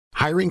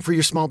Hiring for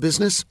your small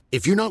business?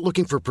 If you're not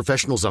looking for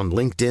professionals on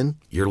LinkedIn,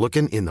 you're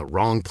looking in the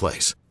wrong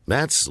place.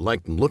 That's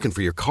like looking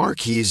for your car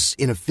keys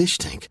in a fish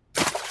tank.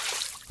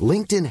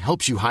 LinkedIn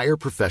helps you hire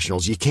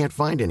professionals you can't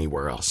find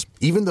anywhere else,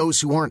 even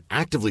those who aren't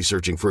actively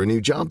searching for a new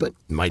job but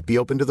might be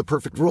open to the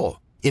perfect role.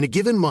 In a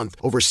given month,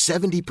 over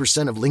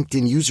 70% of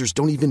LinkedIn users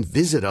don't even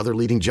visit other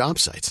leading job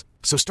sites.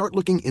 So start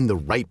looking in the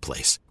right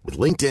place. With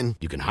LinkedIn,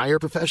 you can hire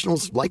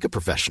professionals like a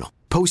professional.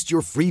 Post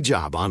your free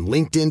job on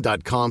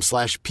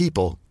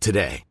linkedin.com/people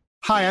today.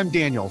 Hi, I'm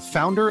Daniel,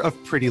 founder of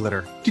Pretty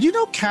Litter. Did you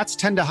know cats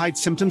tend to hide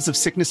symptoms of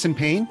sickness and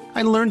pain?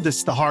 I learned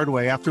this the hard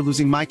way after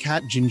losing my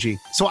cat, Gingy.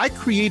 So I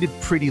created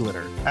Pretty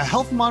Litter, a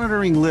health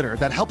monitoring litter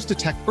that helps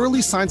detect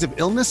early signs of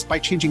illness by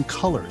changing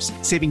colors,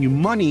 saving you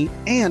money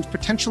and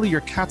potentially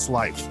your cat's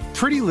life.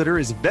 Pretty Litter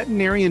is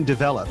veterinarian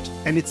developed,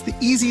 and it's the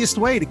easiest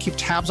way to keep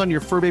tabs on your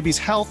fur baby's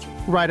health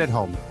right at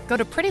home. Go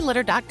to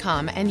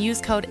prettylitter.com and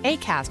use code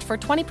ACAST for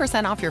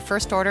 20% off your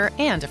first order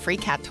and a free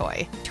cat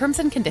toy. Terms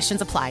and conditions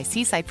apply.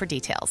 See site for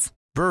details.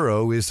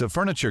 Burrow is a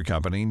furniture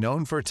company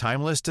known for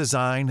timeless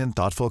design and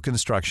thoughtful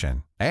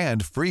construction,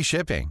 and free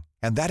shipping,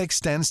 and that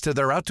extends to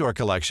their outdoor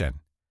collection.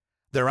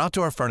 Their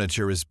outdoor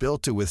furniture is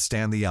built to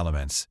withstand the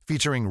elements,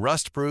 featuring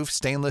rust-proof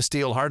stainless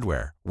steel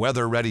hardware,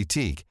 weather-ready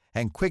teak,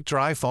 and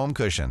quick-dry foam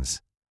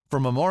cushions. For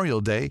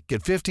Memorial Day,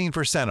 get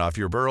 15% off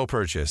your Burrow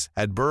purchase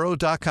at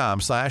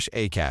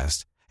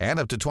burrow.com/ACAST and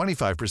up to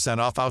 25%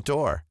 off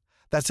outdoor.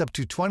 That's up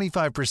to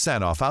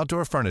 25% off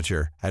outdoor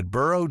furniture at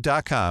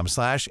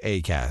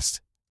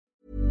burrow.com/ACAST.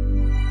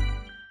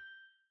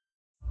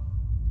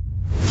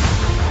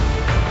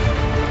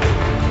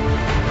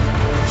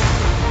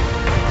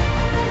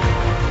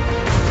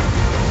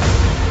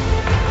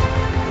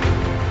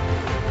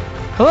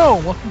 Hello,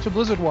 and welcome to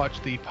Blizzard Watch,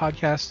 the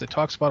podcast that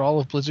talks about all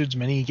of Blizzard's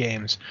many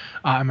games.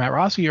 I'm Matt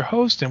Rossi, your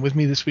host, and with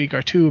me this week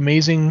are two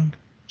amazing,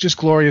 just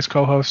glorious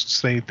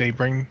co-hosts. They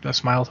bring a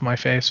smile to my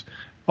face,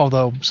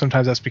 although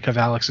sometimes that's because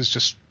Alex has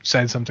just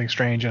said something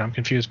strange and I'm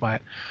confused by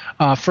it.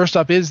 First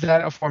up is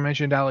that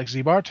aforementioned Alex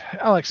Zebart.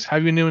 Alex, how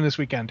have you been doing this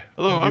weekend?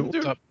 Hello,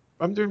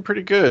 I'm doing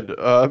pretty good.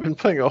 I've been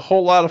playing a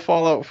whole lot of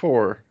Fallout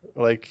 4,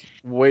 like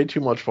way too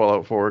much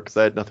Fallout 4 because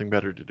I had nothing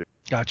better to do.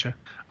 Gotcha.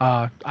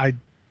 I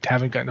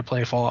haven't gotten to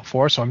play Fallout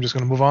 4, so I'm just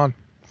going to move on.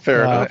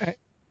 Fair enough.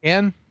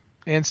 Ann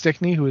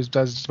Stickney, who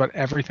does just about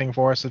everything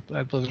for us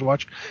at Blizzard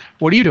Watch.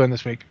 What are you doing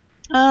this week?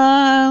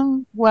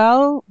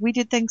 Well, we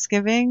did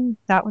Thanksgiving.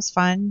 That was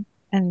fun.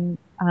 And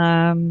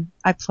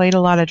I played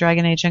a lot of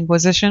Dragon Age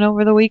Inquisition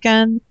over the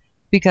weekend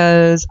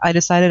because I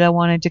decided I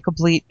wanted to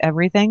complete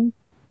everything.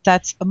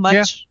 That's a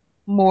much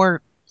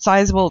more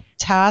sizable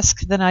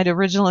task than I'd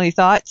originally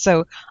thought.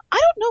 So I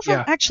don't know if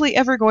I'm actually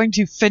ever going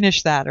to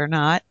finish that or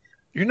not.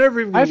 You're never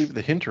even going to leave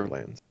the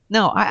Hinterlands.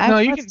 No,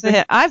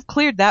 I've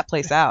cleared that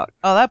place out.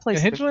 Oh, that place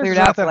has cleared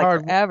out for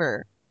like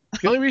forever.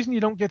 The only reason you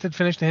don't get to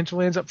finish the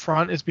Hinterlands up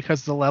front is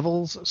because the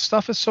levels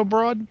stuff is so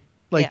broad.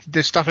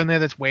 There's stuff in there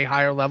that's way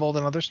higher level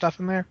than other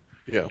stuff in there.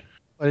 Yeah.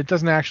 But it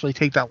doesn't actually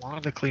take that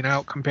long to clean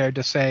out compared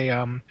to, say,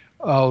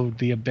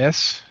 the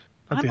Abyss.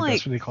 Not the Abyss,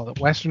 what do they call it?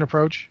 Western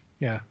Approach?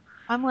 Yeah.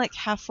 I'm like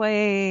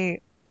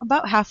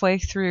about halfway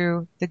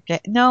through the game.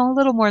 No, a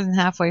little more than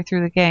halfway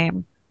through the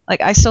game. Like,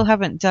 I still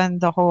haven't done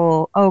the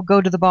whole, go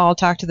to the ball,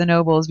 talk to the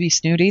nobles, be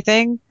snooty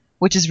thing,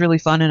 which is really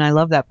fun, and I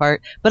love that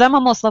part. But I'm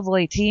almost level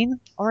 18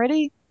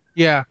 already.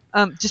 Yeah.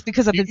 Just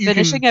because I've been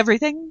finishing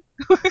everything.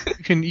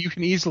 you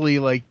can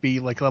easily,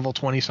 be, level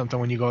 20-something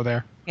when you go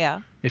there.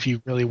 Yeah. If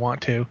you really want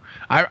to.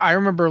 I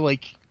remember,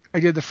 I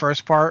did the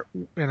first part,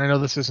 and I know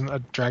this isn't a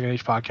Dragon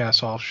Age podcast,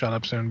 so I'll shut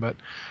up soon, but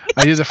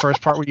I did the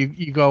first part where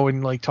you go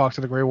and talk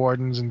to the Grey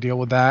Wardens and deal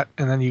with that,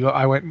 and then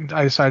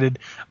I decided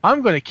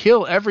I'm going to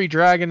kill every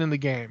dragon in the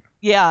game.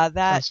 Yeah,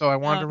 that. And so I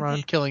wanted to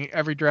run killing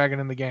every dragon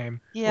in the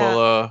game. Yeah.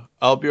 Well,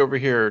 I'll be over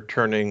here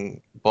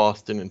turning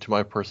Boston into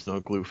my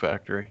personal glue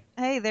factory.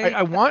 Hey, there.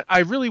 I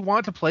really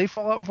want to play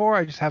Fallout 4.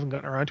 I just haven't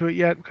gotten around to it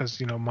yet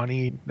because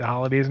money, the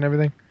holidays, and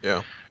everything.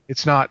 Yeah.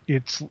 It's not.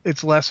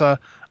 It's less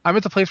I'm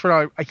at the place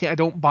where I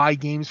don't buy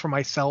games for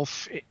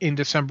myself in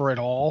December at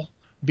all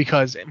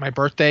because my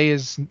birthday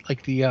is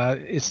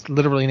it's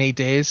literally in 8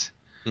 days,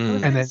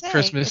 and then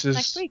Christmas is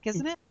next week,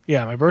 isn't it?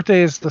 Yeah, my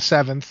birthday is the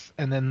 7th,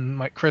 and then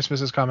my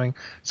Christmas is coming.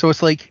 So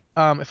it's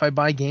if I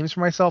buy games for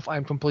myself,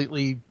 I'm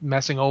completely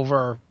messing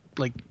over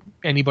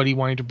anybody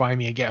wanting to buy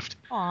me a gift.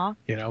 Aw.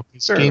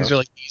 Games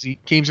are easy.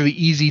 Games are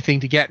the easy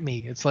thing to get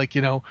me. It's when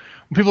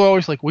people are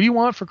always like, "What do you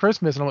want for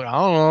Christmas?" And I'm like, "I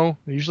don't know."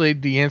 Usually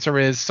the answer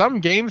is some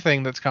game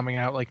thing that's coming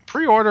out,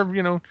 pre-order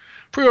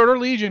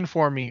Legion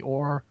for me,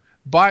 or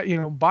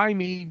buy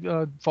me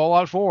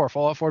Fallout 4.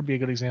 Fallout 4 would be a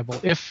good example.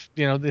 If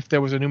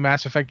there was a new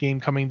Mass Effect game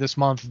coming this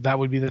month, that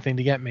would be the thing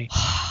to get me.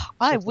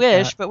 I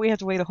wish, but we have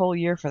to wait a whole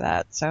year for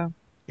that. So.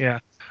 Yeah.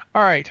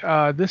 All right.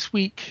 This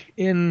week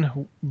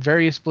in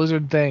various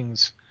Blizzard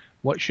things.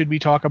 What should we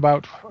talk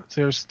about?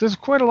 There's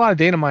quite a lot of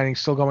data mining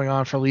still going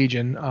on for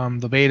Legion.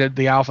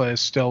 The alpha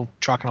is still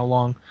trucking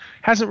along.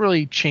 Hasn't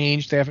really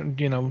changed. They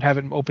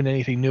haven't opened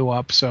anything new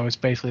up, so it's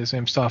basically the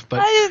same stuff.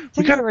 But I didn't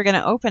think they were going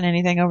to open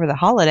anything over the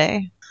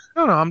holiday.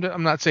 No,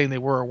 I'm not saying they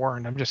were or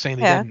weren't. I'm just saying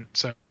they Yeah. didn't.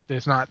 So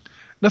there's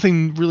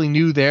nothing really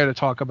new there to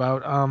talk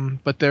about.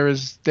 But there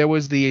was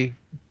the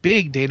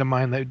big data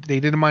mine that they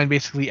data mine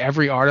basically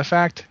every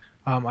artifact.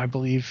 I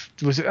believe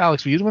was it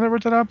Alex? Were you the one that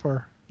wrote that up,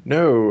 or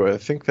No, I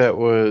think that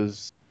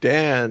was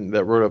Dan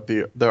that wrote up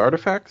the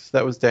artifacts.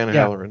 That was Dan Yeah.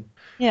 Halloran.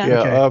 Yeah.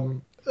 Yeah. Okay.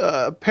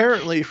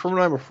 Apparently,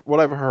 from what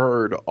I've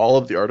heard, all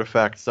of the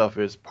artifact stuff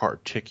is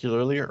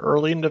particularly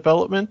early in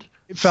development.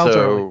 it felt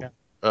so, early?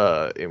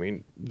 Yeah.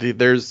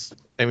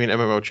 I mean,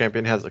 MMO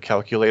Champion has a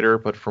calculator,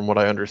 but from what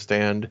I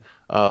understand,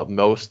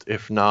 most,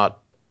 if not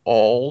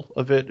all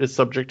of it, is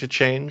subject to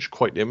change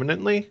quite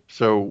imminently.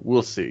 So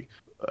we'll see.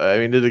 I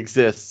mean, it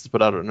exists,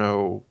 but I don't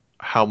know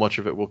how much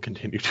of it will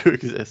continue to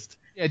exist.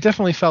 Yeah, it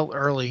definitely felt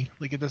early.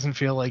 Like it doesn't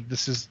feel like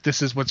this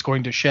is what's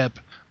going to ship.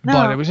 No.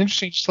 But it was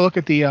interesting just to look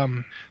at the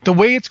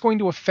way it's going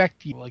to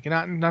affect you. Like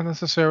not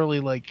necessarily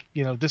like,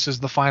 this is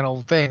the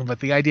final thing, but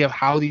the idea of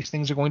how these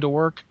things are going to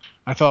work,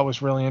 I thought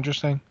was really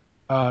interesting.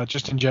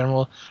 Just in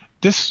general.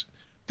 This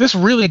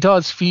really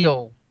does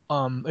feel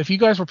if you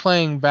guys were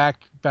playing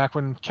back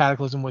when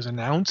Cataclysm was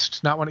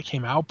announced, not when it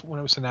came out, but when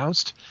it was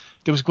announced,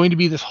 there was going to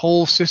be this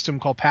whole system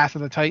called Path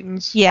of the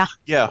Titans. Yeah.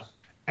 Yeah.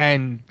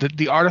 And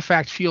the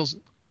artifact feels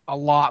a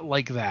lot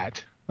like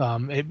that.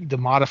 The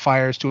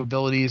modifiers to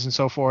abilities and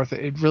so forth.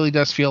 It really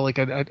does feel like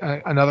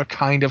another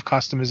kind of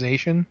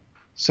customization.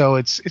 So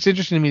it's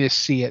interesting to me to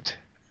see it.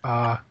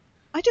 I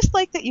just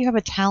like that you have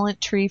a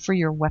talent tree for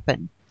your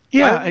weapon.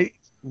 Yeah.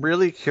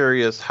 Really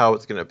curious how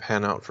it's going to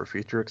pan out for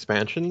future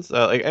expansions.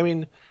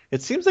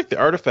 It seems like the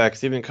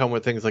artifacts even come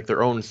with things like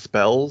their own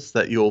spells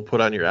that you'll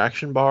put on your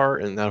action bar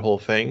and that whole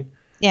thing.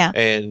 Yeah.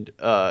 And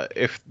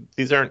if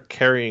these aren't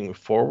carrying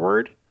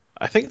forward,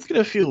 I think it's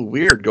going to feel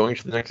weird going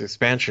to the next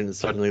expansion and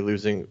suddenly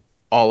losing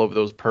all of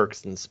those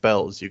perks and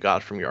spells you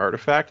got from your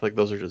artifact. Like,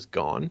 those are just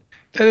gone.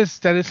 That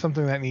is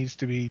something that needs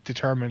to be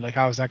determined. Like,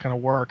 how is that going to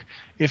work?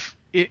 If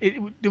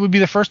it would be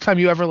the first time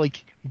you ever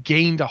like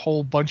gained a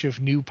whole bunch of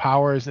new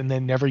powers and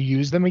then never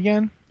used them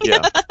again.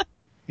 Yeah.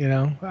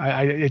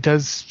 It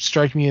does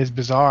strike me as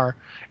bizarre.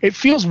 It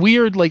feels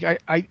weird. Like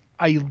I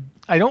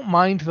don't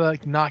mind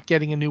like not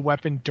getting a new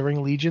weapon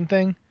during Legion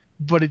thing,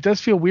 but it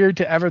does feel weird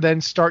to ever then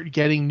start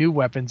getting new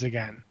weapons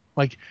again.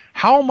 Like,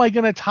 how am I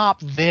going to top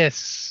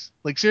this?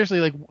 Like, seriously,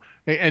 like,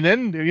 and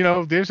then,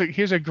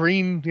 here's a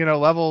green,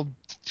 level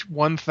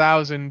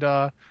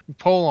 1000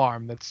 pole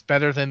arm that's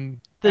better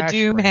than The Ash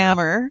Doom Bringer.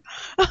 Hammer.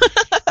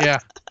 Yeah.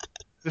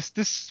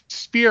 This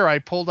spear I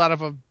pulled out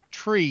of a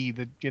tree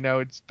that,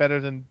 it's better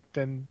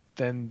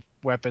than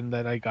weapon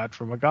that I got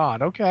from a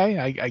god. Okay,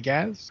 I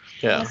guess.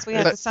 Yeah. Unless we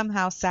have to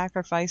somehow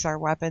sacrifice our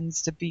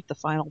weapons to beat the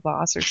final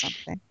boss or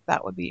something.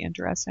 That would be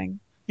interesting.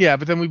 Yeah,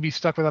 but then we'd be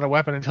stuck without a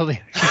weapon until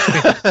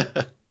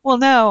the Well,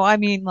 no, I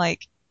mean,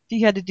 like, if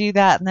you had to do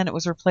that and then it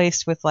was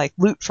replaced with, like,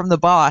 loot from the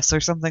boss or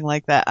something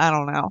like that, I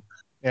don't know.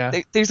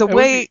 Yeah. There's a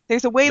way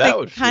that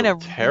would kind feel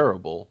of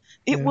terrible.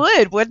 It Yeah.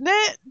 would, wouldn't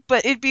it?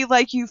 But it'd be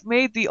like you've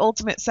made the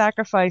ultimate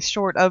sacrifice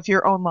short of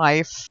your own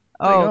life.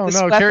 Oh,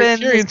 this weapon,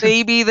 this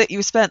baby that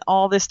you spent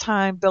all this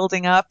time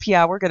building up,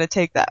 yeah, we're going to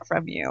take that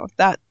from you.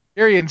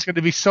 Tyrion's going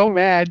to be so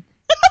mad.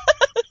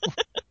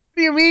 What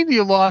do you mean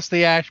you lost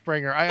the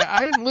Ashbringer?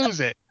 I didn't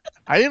lose it.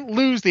 I didn't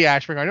lose the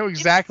Ashbringer. I know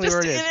exactly where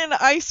it is. It's just in an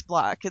ice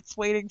block. It's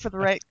waiting for the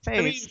right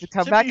phase to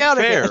come to back be out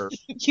fair- again.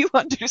 You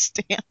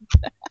understand.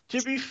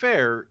 To be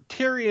fair,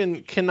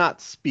 Tyrion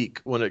cannot speak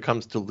when it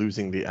comes to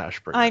losing the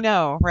Ashbringer. I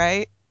know,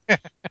 right?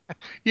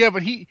 Yeah,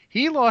 but he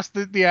lost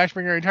the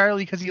Ashbringer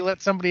entirely because he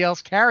let somebody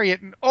else carry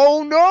it. And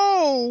oh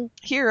no!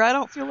 Here, I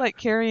don't feel like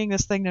carrying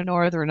this thing to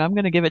Northern. I'm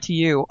going to give it to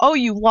you. Oh,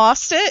 you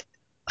lost it?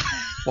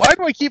 Why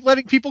do I keep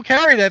letting people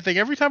carry that thing?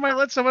 Every time I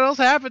let someone else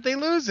have it, they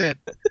lose it.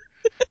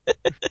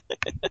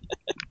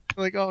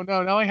 Like, oh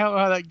no, now I have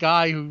how that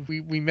guy who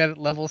we met at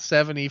level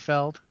 70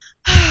 felt.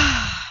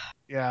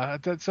 Yeah,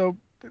 so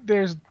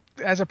there's,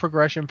 as a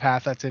progression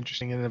path, that's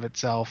interesting in and of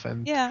itself,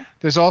 and Yeah.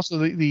 there's also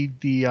the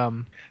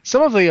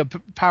some of the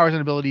powers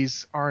and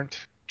abilities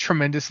aren't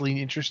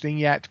tremendously interesting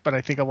yet, but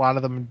I think a lot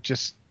of them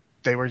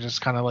they were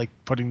just kind of like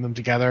putting them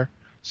together.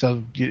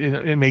 So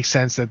it makes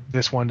sense that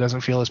this one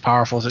doesn't feel as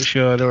powerful as it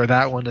should, or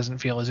that one doesn't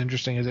feel as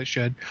interesting as it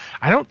should.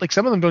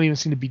 Some of them don't even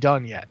seem to be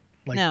done yet.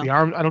 Like No. the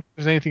arms, I don't think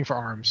there's anything for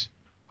arms.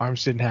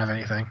 Arms didn't have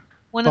anything.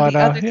 One of the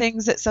But, other yeah.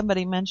 things that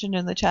somebody mentioned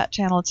in the chat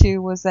channel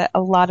too was that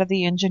a lot of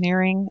the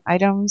engineering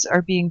items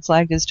are being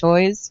flagged as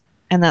toys,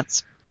 and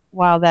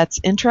while that's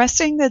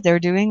interesting that they're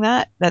doing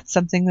that, that's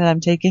something that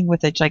I'm taking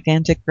with a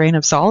gigantic grain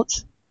of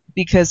salt,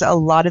 because a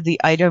lot of the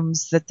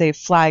items that they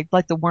flagged,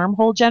 like the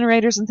wormhole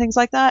generators and things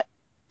like that,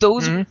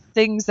 those are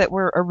things that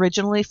were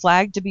originally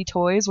flagged to be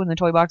toys when the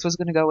toy box was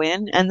going to go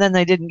in, and then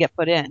they didn't get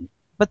put in.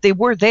 But they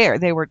were there.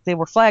 They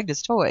were flagged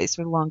as toys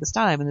for the longest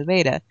time in the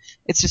beta.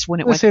 It's just when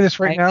it I'm gonna went say this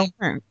right now.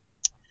 now.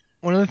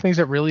 One of the things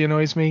that really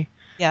annoys me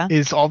Yeah.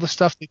 is all the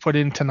stuff they put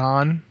in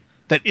Tanan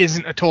that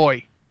isn't a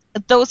toy.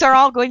 Those are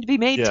all going to be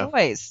made Yeah.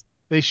 toys.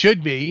 They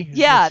should be.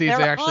 Yeah, Let's see if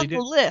they're they actually on did.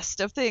 the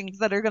list of things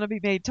that are going to be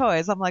made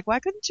toys. I'm like, why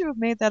couldn't you have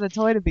made that a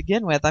toy to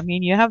begin with? I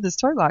mean, you have this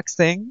toy box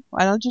thing.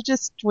 Why don't you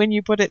just, when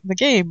you put it in the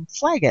game,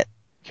 flag it?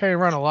 Carry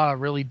around a lot of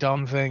really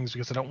dumb things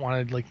because I don't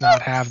want to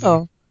not have them.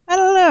 Oh, I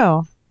don't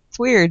know. It's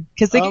weird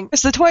because they give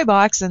us the toy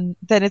box, and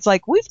then it's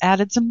like, we've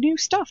added some new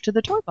stuff to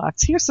the toy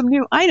box. Here's some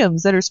new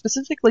items that are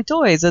specifically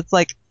toys. It's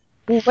like,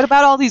 well, what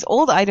about all these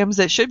old items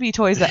that should be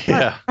toys that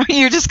aren't?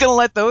 You're just going to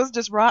let those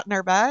just rot in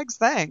our bags?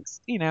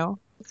 Thanks.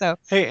 So,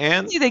 Hey,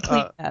 Anne, they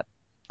clean it up.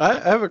 I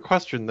have a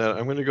question that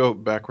I'm going to go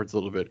backwards a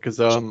little bit because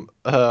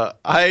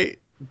I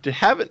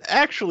haven't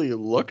actually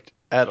looked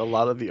at a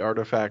lot of the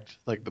artifact,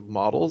 like the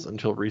models,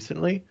 until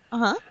recently.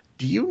 Uh-huh.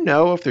 Do you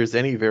know if there's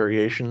any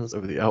variations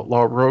of the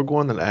Outlaw Rogue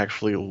one that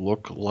actually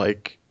look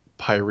like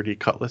piratey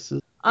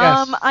cutlasses?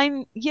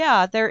 Yes.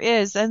 Yeah, there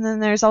is. And then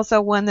there's also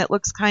one that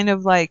looks kind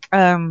of like,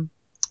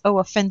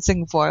 a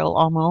fencing foil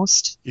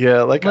almost.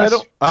 Yeah, like I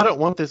don't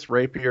want this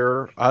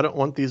rapier. I don't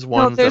want these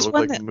ones that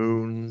look like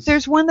moons.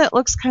 There's one that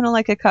looks kind of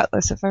like a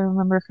cutlass, if I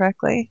remember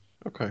correctly.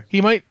 Okay.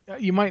 You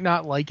might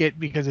not like it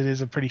because it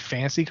is a pretty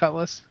fancy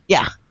cutlass.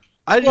 Yeah.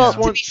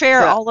 To be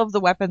fair, all of the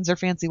weapons are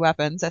fancy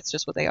weapons. That's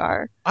just what they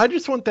are. I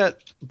just want that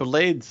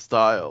blade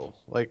style.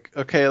 Like,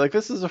 okay, like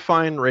this is a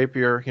fine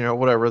rapier,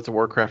 whatever. It's a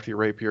Warcrafty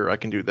rapier. I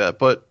can do that.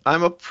 But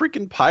I'm a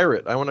freaking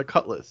pirate. I want a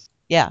cutlass.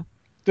 Yeah.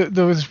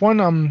 There was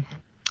one.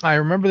 I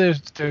remember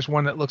there's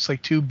one that looks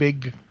like two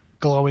big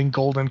glowing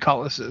golden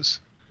cutlasses.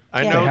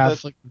 I know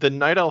that the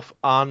Night Elf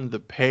on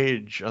the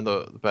page on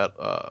the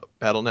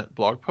Battle.net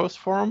blog post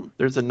forum,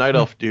 there's a Night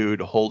Elf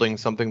dude holding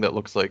something that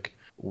looks like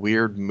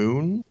weird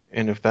moon,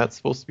 and if that's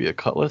supposed to be a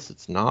cutlass,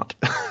 it's not.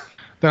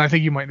 Then I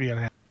think you might be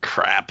unhappy.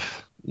 Crap.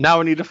 Now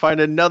I need to find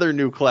another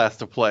new class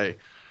to play.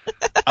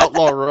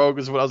 Outlaw Rogue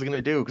is what I was going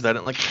to do because I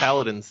didn't like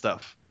Paladin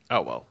stuff.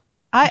 Oh well.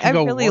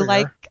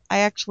 I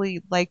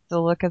actually like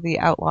the look of the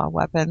outlaw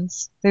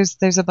weapons.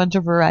 There's a bunch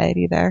of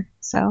variety there.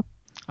 So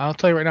I'll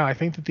tell you right now, I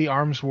think that the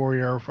Arms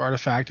Warrior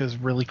artifact is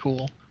really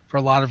cool for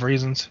a lot of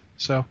reasons.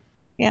 So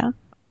yeah.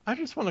 I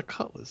just want a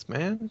cutlass,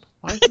 man.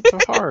 Why is it so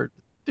hard?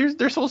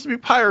 They're supposed to be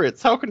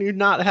pirates. How can you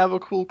not have a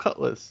cool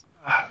cutlass?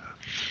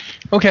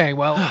 Okay,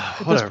 well,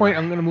 at this point,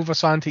 I'm going to move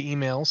us on to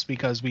emails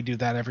because we do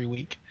that every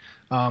week.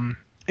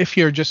 If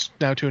you're just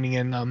now tuning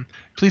in,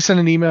 please send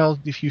an email.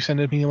 If you send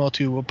an email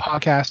to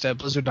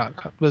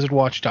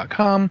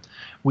podcast@blizzardwatch.com,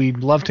 we'd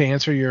love to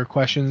answer your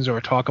questions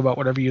or talk about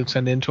whatever you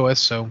send in to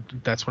us. So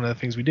that's one of the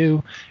things we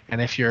do.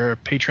 And if you're a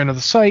patron of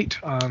the site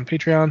on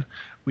Patreon,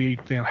 we're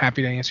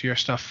happy to answer your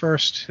stuff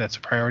first. That's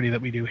a priority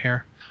that we do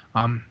here.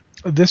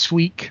 This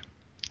week,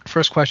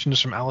 first question is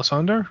from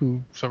Alessander,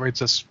 who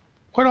writes us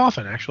quite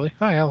often, actually.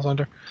 Hi,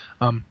 Alessander.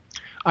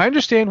 I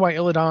understand why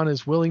Illidan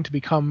is willing to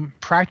become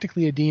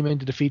practically a demon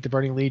to defeat the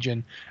Burning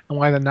Legion, and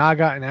why the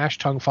Naga and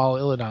Ashtung follow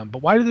Illidan.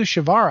 But why do the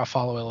Shivara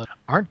follow Illidan?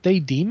 Aren't they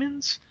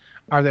demons?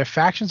 Are there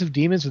factions of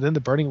demons within the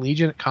Burning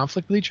Legion at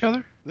conflict with each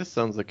other? This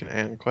sounds like an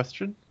Anne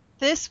question.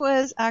 This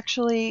was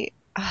actually...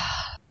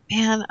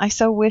 man, I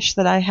so wish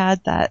that I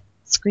had that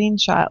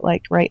screenshot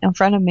right in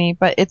front of me,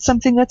 but it's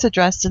something that's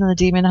addressed in the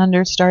Demon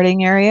Hunter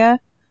starting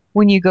area.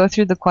 When you go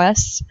through the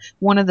quests,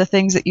 one of the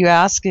things that you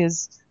ask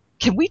is,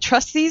 can we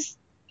trust these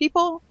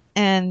people?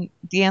 And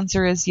the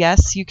answer is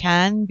yes, you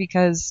can,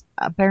 because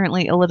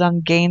apparently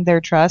Illidan gained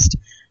their trust.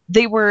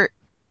 They were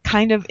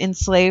kind of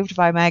enslaved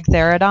by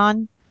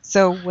Magtheridon,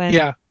 so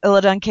when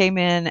Illidan came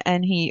in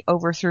and he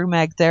overthrew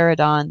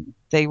Magtheridon,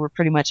 they were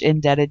pretty much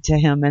indebted to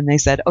him, and they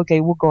said, okay,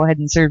 we'll go ahead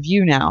and serve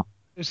you now.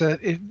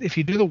 If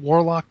you do the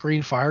Warlock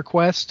Green Fire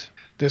quest,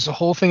 there's a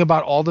whole thing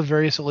about all the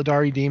various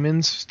Illidari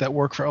demons that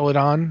work for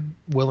Illidan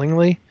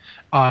willingly.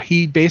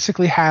 He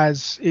basically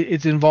has...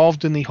 It's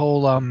involved in the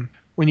whole...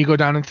 when you go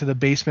down into the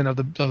basement of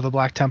the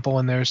Black Temple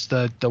and there's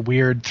the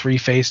weird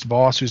three-faced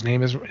boss whose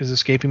name is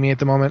escaping me at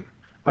the moment.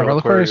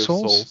 Reliquary of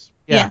Souls?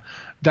 Yeah.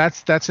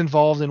 That's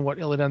involved in what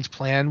Illidan's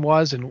plan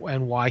was and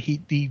why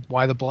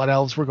why the Blood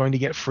Elves were going to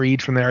get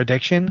freed from their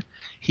addiction.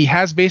 He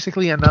has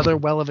basically another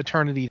Well of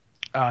Eternity.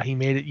 He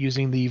made it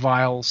using the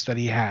vials that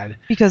he had.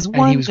 Because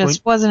one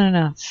wasn't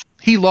enough.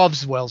 He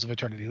loves Wells of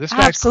Eternity. This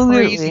guy's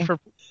crazy for...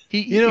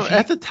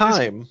 At the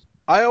time,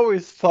 I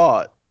always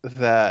thought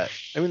that...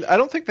 I mean, I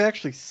don't think they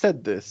actually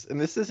said this, and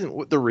this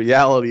isn't the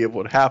reality of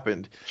what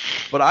happened,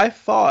 but I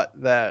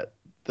thought that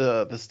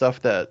the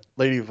stuff that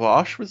Lady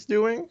Vosh was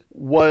doing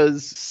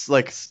was,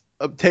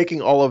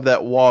 taking all of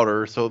that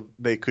water so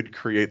they could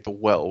create the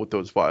well with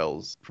those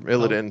vials from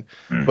Illidan,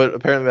 but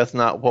apparently that's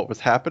not what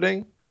was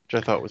happening, which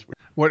I thought was weird.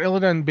 What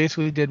Illidan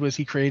basically did was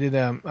he created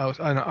an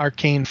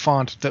arcane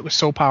font that was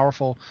so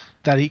powerful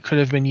that he could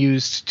have been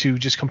used to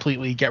just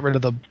completely get rid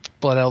of the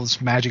Blood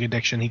Elves' magic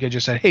addiction. He could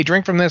just say, hey,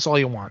 drink from this all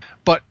you want.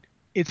 But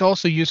it's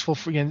also useful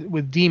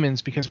with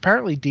demons, because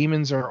apparently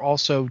demons are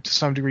also to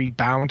some degree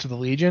bound to the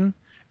Legion,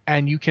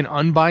 and you can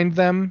unbind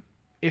them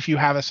if you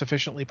have a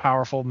sufficiently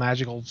powerful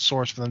magical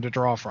source for them to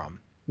draw from,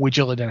 which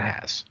Illidan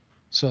has.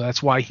 So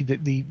that's why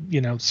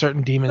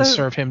certain demons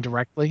serve him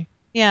directly.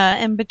 Yeah,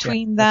 and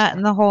between that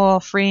and the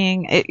whole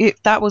freeing,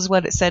 that was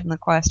what it said in the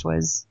quest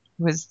was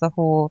was the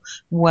whole,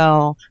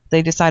 well,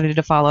 they decided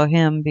to follow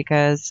him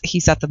because he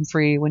set them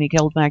free when he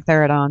killed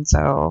Magtheridon,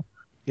 so...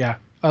 Yeah,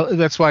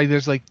 that's why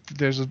there's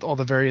all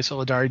the various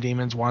Illidari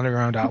demons wandering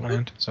around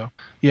Outland. So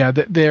yeah,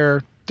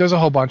 there's a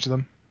whole bunch of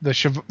them. The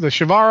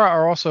Shivara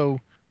are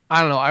also,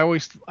 I don't know. I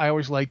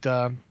always liked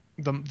the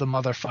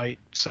mother fight,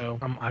 so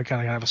I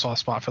kind of have a soft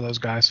spot for those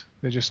guys.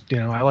 They're just,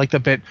 I like the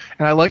bit,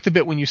 and I like the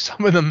bit when you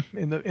summon them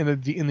in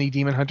the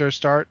Demon Hunter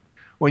start.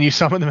 When you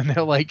summon them and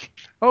they're like,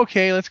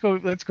 okay, let's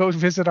go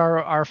visit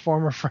our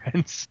former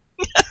friends.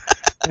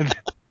 And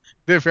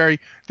they're very,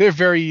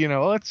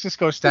 let's just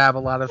go stab a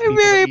lot of people.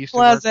 They're very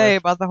blasé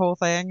about the whole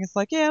thing. It's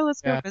like, yeah,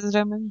 let's go visit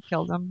them and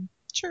kill them.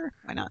 Sure,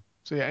 why not?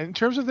 So yeah, in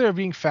terms of there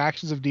being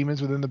factions of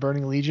demons within the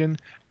Burning Legion,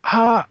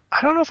 I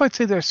don't know if I'd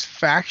say there's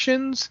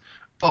factions,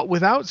 but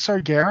without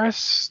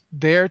Sargeras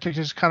there to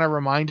just kind of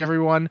remind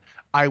everyone,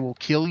 I will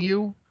kill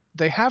you,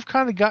 they have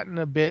kind of gotten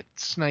a bit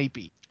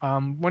snipey.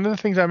 One of the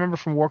things I remember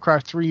from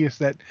Warcraft 3 is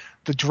that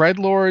the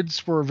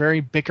Dreadlords were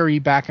very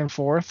bickery back and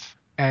forth,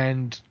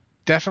 and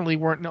definitely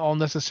weren't all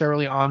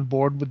necessarily on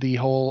board with the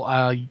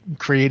whole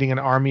creating an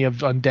army of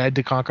undead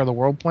to conquer the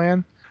world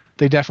plan.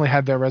 They definitely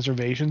had their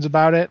reservations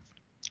about it.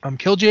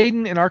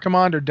 Kil'jaeden and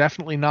Archimonde are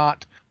definitely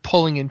not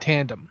pulling in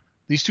tandem.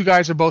 These two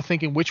guys are both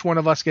thinking which one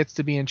of us gets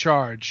to be in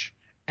charge,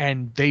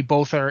 and they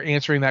both are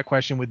answering that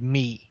question with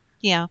me.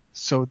 Yeah.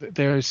 So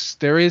there's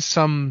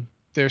some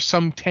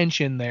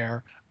tension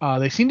there.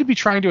 They seem to be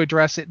trying to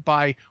address it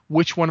by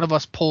which one of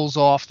us pulls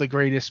off the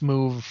greatest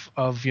move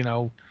of,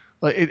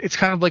 it's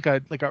kind of like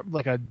a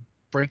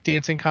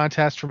breakdancing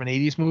contest from an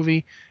 80s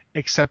movie,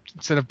 except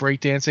instead of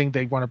breakdancing,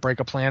 they want to break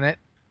a planet,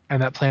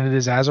 and that planet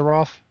is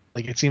Azeroth.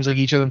 Like, it seems like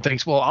each of them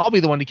thinks, well, I'll be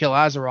the one to kill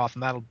Azeroth,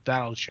 and that'll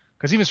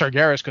because even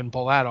Sargeras couldn't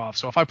pull that off.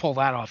 So if I pull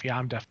that off, yeah,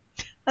 I'm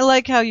definitely. I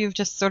like how you've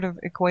just sort of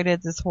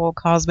equated this whole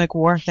cosmic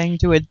war thing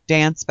to a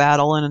dance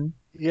battle in an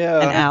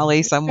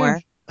alley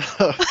somewhere.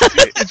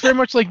 It's very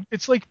much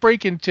like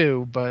Breaking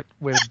 2, but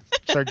with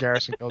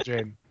Sargeras and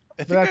Kil'jaeden.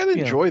 I think I'd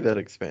enjoy that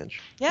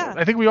expansion. Yeah.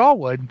 I think we all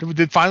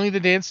would. Finally, the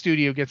dance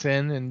studio gets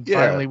in, and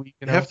finally we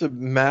you have to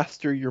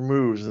master your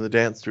moves in the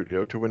dance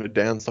studio to win a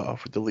dance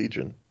off with the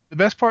Legion. The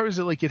best part is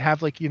that you'd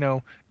have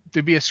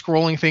there'd be a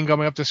scrolling thing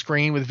going up the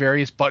screen with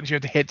various buttons you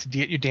have to hit to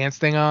get your dance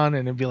thing on,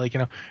 and it'd be like,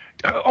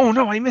 oh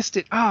no, I missed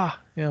it.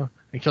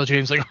 And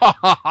Kil'jaeden's like,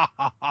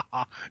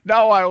 ha,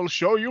 now I will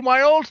show you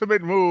my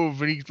ultimate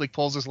move, and he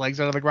pulls his legs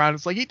out of the ground.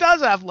 It's like he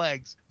does have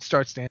legs.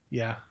 Starts dancing.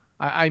 Yeah.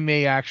 I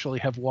may actually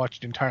have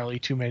watched entirely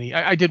too many.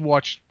 I did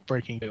watch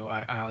Breaking 2.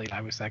 I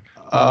was like,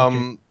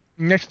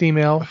 next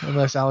email,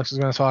 unless Alex is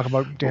going to talk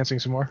about dancing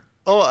some more.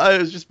 Oh, I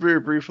was just very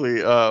briefly,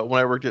 when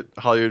I worked at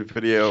Hollywood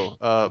Video,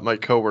 my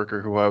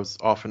coworker who I was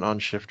often on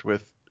shift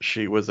with,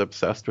 she was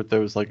obsessed with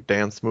those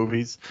dance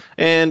movies,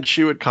 and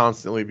she would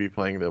constantly be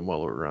playing them while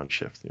we were on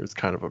shift. It was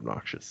kind of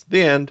obnoxious.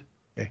 The end.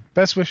 Okay.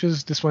 Best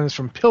wishes. This one is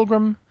from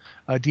Pilgrim,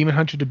 Demon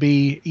Hunter to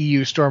be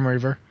EU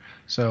Stormreaver.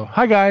 So,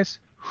 hi guys.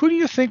 Who do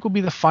you think will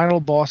be the final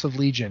boss of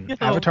Legion?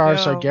 Avatar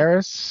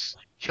Sargeras,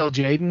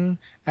 Kil'jaeden,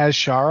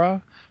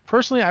 Azshara?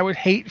 Personally, I would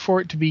hate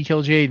for it to be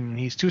Kil'jaeden.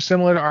 He's too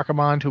similar to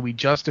Archimonde, who we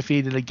just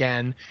defeated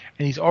again,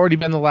 and he's already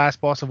been the last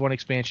boss of one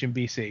expansion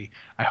BC.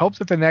 I hope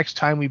that the next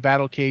time we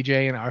battle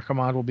KJ and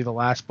Archimonde will be the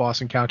last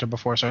boss encounter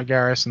before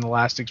Sargeras in the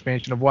last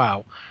expansion of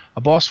WoW.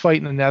 A boss fight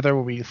in the Nether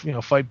where we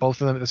fight both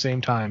of them at the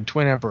same time,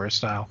 Twin Emperor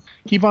style.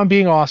 Keep on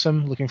being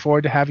awesome. Looking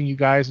forward to having you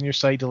guys and your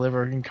site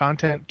delivering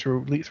content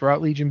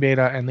throughout Legion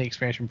Beta and the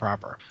expansion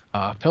proper.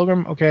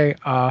 Pilgrim, okay.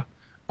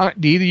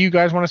 Do either of you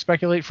guys want to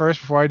speculate first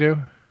before I do?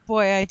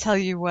 Boy, I tell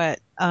you what,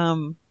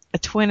 a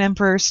Twin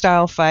Emperor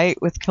style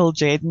fight with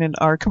Kil'jaeden and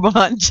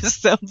Archimonde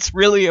just sounds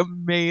really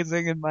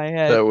amazing in my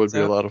head. That would be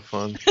a lot of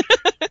fun.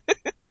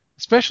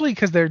 Especially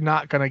because they're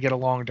not going to get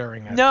along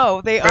during it.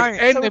 No, they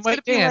aren't. And so they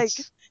might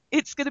dance.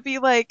 It's going to be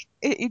like,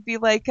 it'd be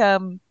like,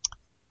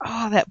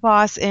 that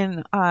boss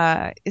in,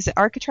 is it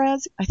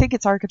Alcatraz? I think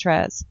it's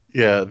Alcatraz.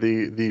 Yeah,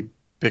 the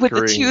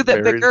bickering with the two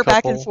that bicker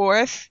back and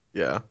forth.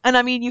 Yeah. And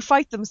I mean, you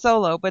fight them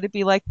solo, but it'd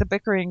be like the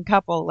bickering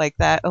couple like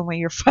that, only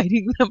you're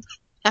fighting them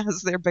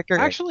as they're bickering.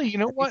 Actually, you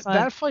know what?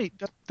 That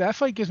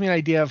fight gives me an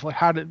idea of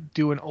how to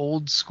do an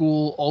old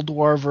school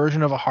Ulduar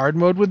version of a hard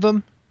mode with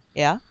them.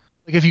 Yeah.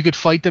 Like if you could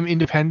fight them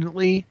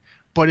independently,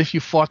 but if you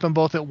fought them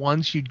both at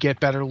once, you'd get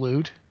better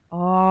loot.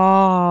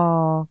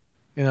 Oh.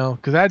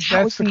 Because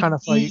that's the kind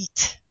of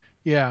fight.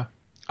 Yeah.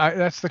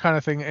 That's the kind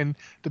of thing. And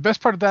the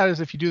best part of that is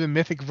if you do the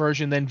mythic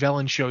version, then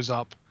Velen shows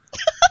up.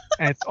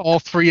 And it's all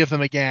three of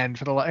them again.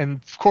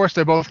 And of course,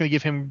 they're both going to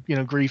give him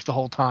grief the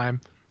whole time.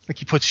 Like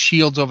he puts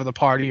shields over the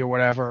party or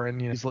whatever. And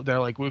they're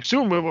like,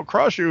 soon we will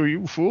crush you,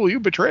 you fool.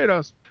 You betrayed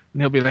us.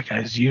 And he'll be like,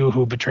 it's you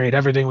who betrayed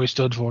everything we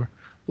stood for.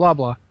 Blah,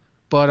 blah.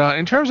 But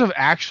in terms of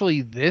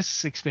actually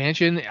this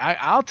expansion,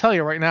 I'll tell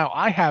you right now,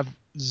 I have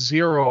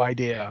zero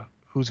idea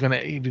who's going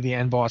to be the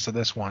end boss of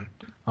this one.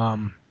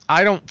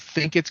 I don't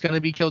think it's going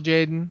to be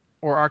Kil'jaeden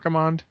or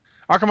Archimonde.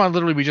 Archimonde,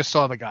 literally, we just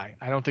saw the guy.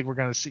 I don't think we're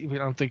going to see. I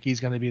don't think he's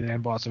going to be the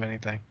end boss of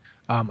anything.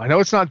 I know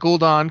it's not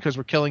Gul'dan because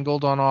we're killing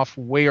Gul'dan off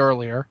way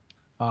earlier.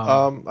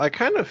 I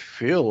kind of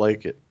feel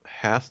like it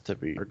has to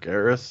be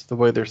Sargeras the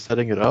way they're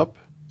setting it up.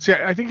 See,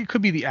 I think it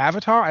could be the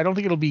Avatar. I don't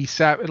think it'll be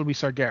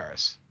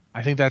Sargeras.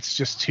 I think that's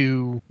just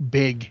too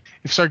big.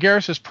 If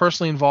Sargeras is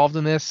personally involved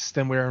in this,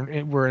 then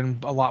we're in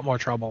a lot more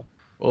trouble.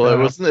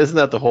 Well, isn't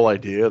that the whole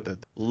idea,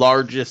 that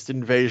largest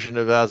invasion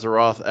of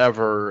Azeroth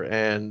ever,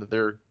 and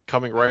they're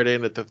coming right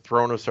in at the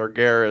throne of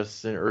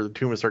Sargeras, or the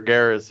tomb of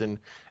Sargeras, and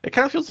it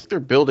kind of feels like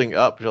they're building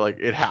up to, like,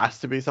 it has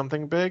to be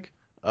something big.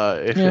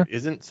 If it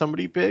isn't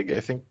somebody big, I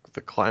think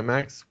the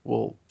climax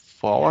will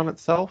fall on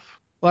itself.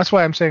 Well, that's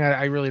why I'm saying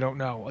I really don't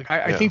know. Like,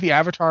 I think the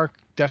Avatar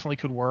definitely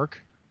could work.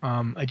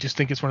 I just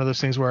think it's one of those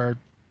things where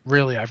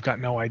really I've got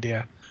no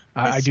idea.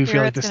 I do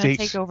feel like the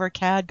stakes take over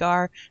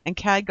Khadgar, and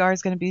Khadgar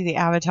is going to be the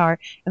Avatar,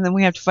 and then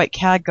we have to fight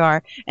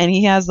Khadgar, and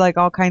he has like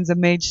all kinds of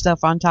mage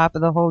stuff on top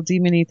of the whole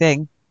demony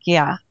thing.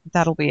 Yeah,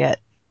 that'll be it.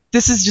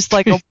 This is just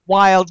like a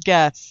wild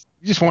guess.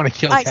 You just want to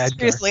kill Khadgar.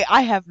 Seriously,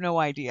 I have no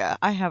idea.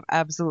 I have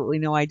absolutely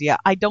no idea.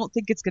 I don't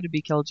think it's going to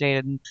be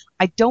Kil'jaeden.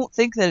 I don't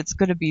think that it's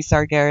going to be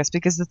Sargeras,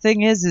 because the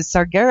thing is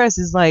Sargeras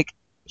is like,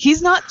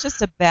 he's not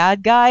just a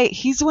bad guy.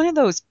 He's one of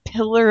those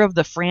pillar of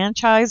the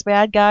franchise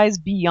bad guys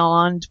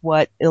beyond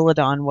what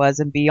Illidan was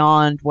and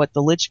beyond what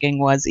the Lich King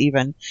was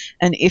even.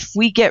 And if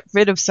we get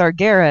rid of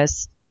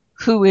Sargeras,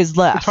 who is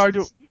left?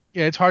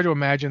 It's hard to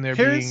imagine there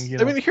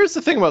being. I mean, here's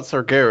the thing about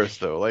Sargeras,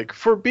 though. Like,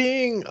 for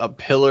being a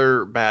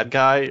pillar bad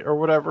guy or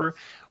whatever,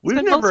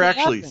 we've never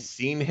actually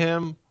seen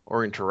him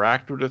or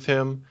interacted with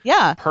him.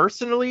 Yeah.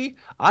 Personally,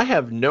 I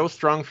have no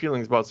strong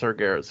feelings about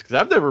Sargeras because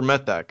I've never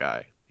met that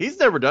guy. He's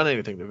never done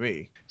anything to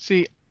me.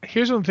 See,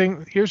 here's one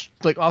thing. Here's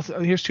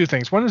two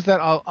things. One is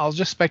that I'll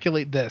just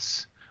speculate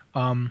this.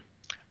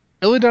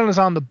 Illidan is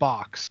on the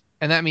box,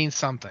 and that means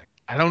something.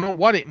 I don't know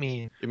what it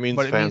means. It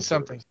means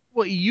something.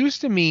 Well, it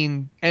used to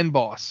mean end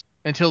boss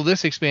until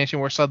this expansion,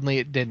 where suddenly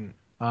it didn't.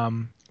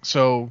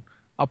 So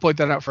I'll point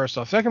that out first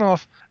off. Second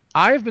off,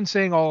 I've been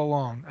saying all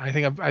along, I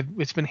think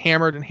it's been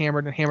hammered and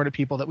hammered and hammered at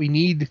people, that we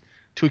need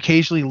to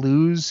occasionally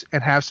lose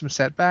and have some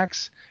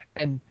setbacks.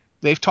 And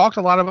they've talked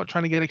a lot about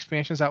trying to get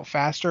expansions out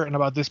faster and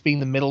about this being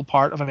the middle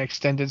part of an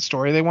extended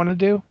story they want to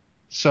do.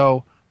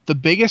 So the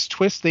biggest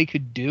twist they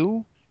could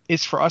do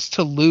is for us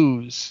to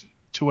lose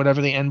to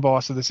whatever the end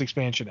boss of this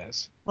expansion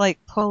is. Like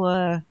pull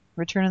a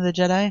Return of the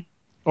Jedi?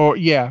 Or,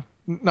 yeah,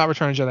 not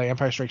Return of the Jedi,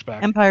 Empire Strikes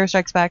Back. Empire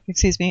Strikes Back,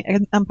 excuse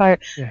me. Empire.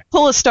 Yeah.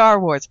 Pull a Star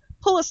Wars.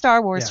 Pull a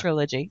Star Wars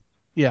trilogy.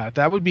 Yeah,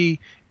 that would be,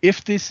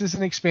 if this is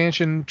an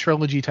expansion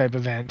trilogy type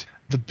event,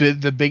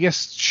 the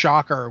biggest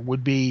shocker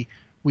would be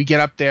we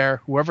get up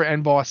there, whoever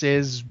end boss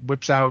is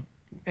whips out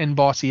end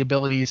bossy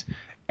abilities,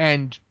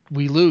 and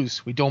we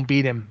lose. We don't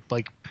beat him.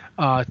 Like,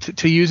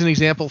 to use an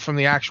example from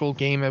the actual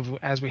game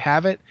as we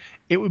have it,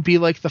 it would be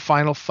like the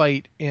final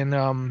fight in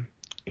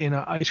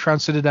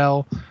Icecrown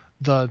Citadel,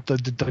 the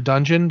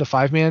dungeon, the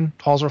 5-man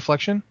Halls of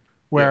Reflection,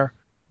 where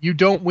you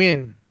don't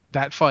win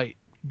that fight.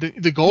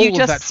 The goal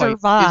of that fight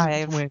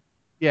isn't to win.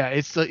 Yeah,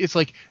 it's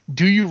like,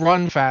 do you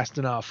run fast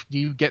enough? Do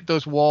you get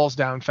those walls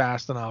down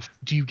fast enough?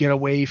 Do you get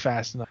away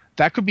fast enough?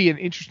 That could be an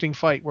interesting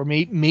fight where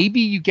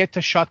maybe you get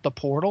to shut the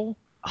portal,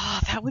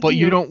 but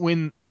you don't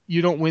win.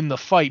 You don't win the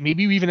fight.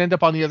 Maybe you even end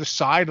up on the other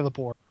side of the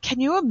portal.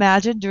 Can you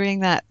imagine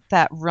doing that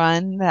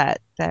run, that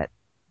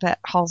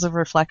Halls of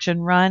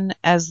Reflection run,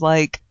 as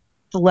like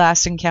the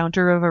last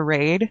encounter of a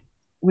raid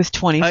with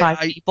 25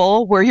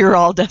 people, where you're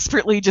all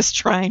desperately just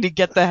trying to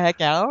get the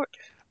heck out?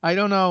 I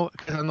don't know,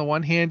 because on the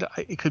one hand,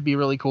 it could be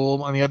really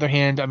cool. On the other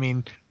hand, I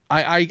mean,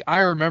 I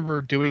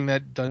remember doing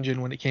that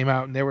dungeon when it came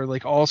out, and there were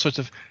like all sorts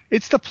of.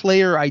 It's the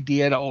player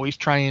idea to always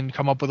try and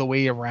come up with a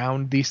way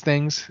around these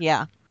things.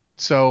 Yeah.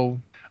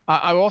 So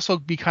I would also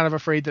be kind of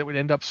afraid that it would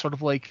end up sort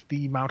of like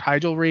the Mount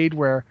Hyjal raid,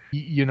 where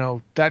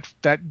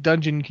that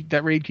dungeon,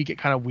 that raid could get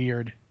kind of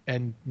weird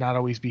and not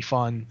always be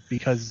fun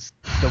because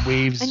the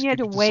waves. And you had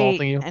to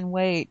wait and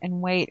wait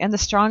and wait, and the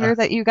stronger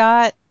that you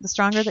got,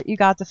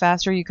 the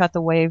faster you cut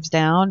the waves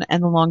down,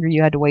 and the longer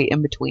you had to wait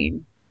in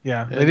between.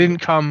 Yeah, they didn't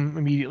come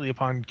immediately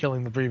upon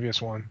killing the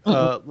previous one.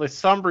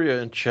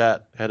 Sombria in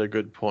chat had a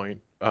good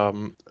point.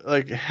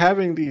 Like,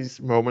 having these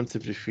moments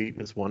of defeat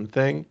is one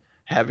thing.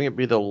 Having it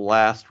be the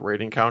last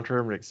raid encounter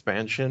of an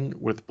expansion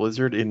with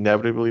Blizzard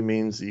inevitably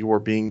means you are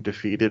being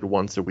defeated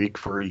once a week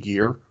for a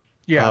year.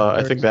 Yeah,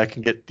 I think that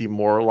can get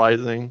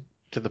demoralizing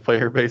to the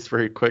player base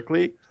very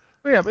quickly.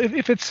 Yeah, but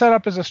if it's set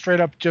up as a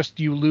straight up just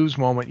you lose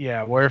moment,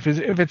 yeah. Where if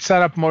it's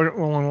set up more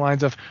along the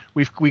lines of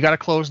we got to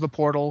close the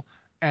portal,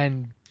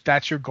 and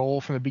that's your goal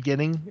from the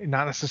beginning, and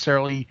not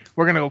necessarily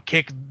we're gonna go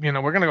kick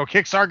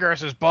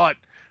Sargeras's butt,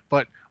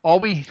 but all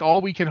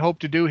we can hope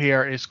to do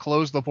here is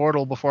close the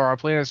portal before our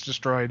planet's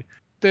destroyed.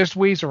 There's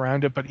ways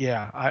around it, but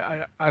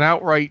yeah, an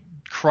outright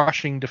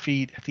crushing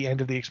defeat at the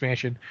end of the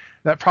expansion,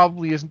 that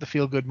probably isn't the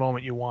feel-good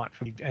moment you want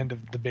from the end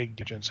of the big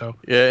dungeon. So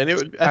yeah,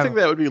 and I think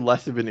that would be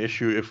less of an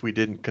issue if we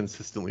didn't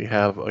consistently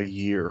have a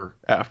year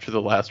after the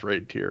last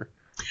raid tier.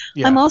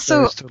 Yeah, I'm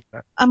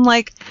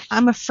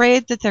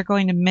afraid that they're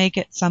going to make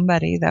it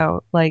somebody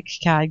though, like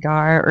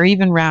Khadgar or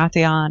even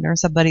Wrathion or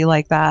somebody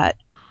like that,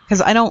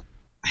 because I don't.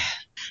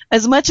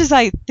 As much as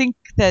I think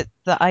that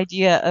the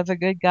idea of a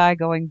good guy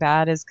going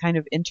bad is kind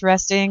of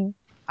interesting.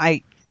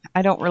 I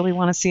don't really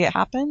want to see it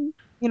happen.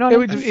 You know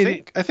what I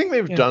mean? I think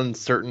they've done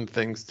certain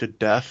things to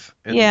death,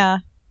 and Yeah.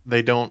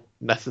 they don't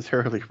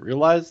necessarily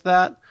realize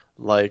that.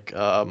 Like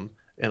an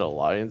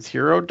Alliance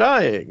hero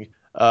dying.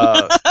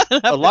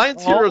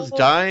 Alliance heroes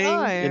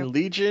dying in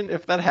Legion,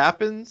 if that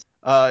happens,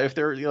 if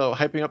they're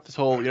hyping up this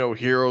whole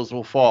heroes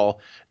will fall,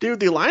 dude,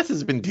 the Alliance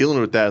has been dealing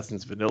with that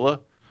since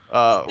vanilla.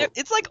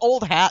 It's like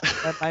old hat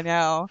by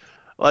now.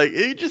 Like,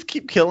 you just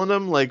keep killing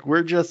them. Like,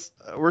 we're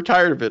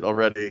tired of it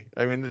already.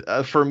 I mean,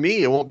 for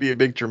me, it won't be a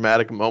big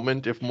dramatic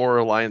moment if more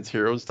Alliance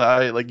heroes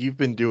die. Like, you've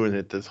been doing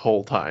it this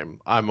whole time.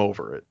 I'm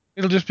over it.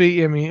 It'll just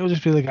be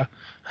like a.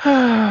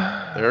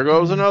 There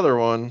goes another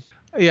one.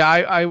 Yeah,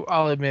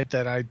 I'll admit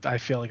that I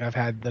feel like I've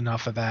had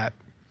enough of that.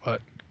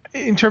 But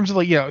in terms of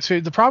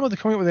so the problem with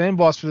coming up with an end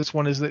boss for this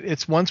one is that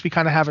it's once we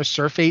kind of have a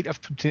surfeit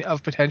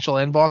of potential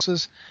end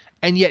bosses,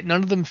 and yet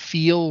none of them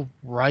feel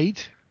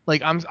right.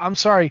 Like, I'm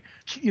sorry,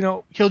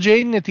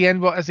 Kil'jaeden at the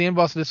end as the end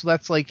boss of this.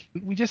 That's like,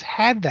 we just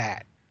had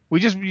that. You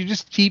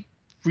just keep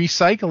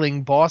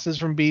recycling bosses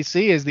from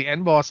BC as the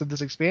end boss of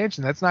this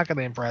expansion. That's not going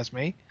to impress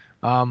me.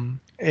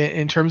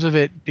 In terms of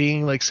it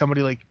being like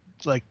somebody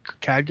like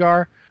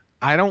Khadgar,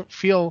 I don't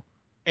feel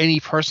any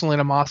personal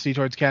animosity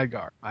towards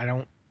Khadgar. I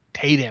don't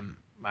hate him.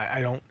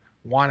 I don't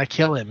want to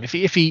kill him. If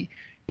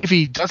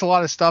he does a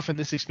lot of stuff in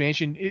this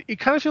expansion, it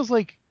kind of feels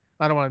like,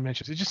 I don't want to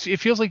mention it. It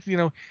feels like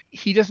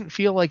he doesn't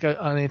feel like an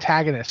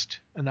antagonist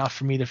enough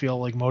for me to feel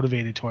like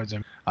motivated towards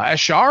him.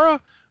 Azshara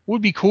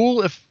would be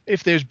cool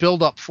if there's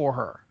build up for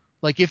her.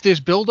 Like, if there's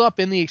build up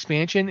in the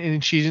expansion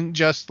and she isn't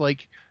just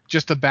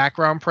a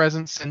background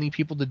presence sending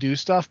people to do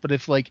stuff, but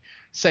if, like,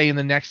 say in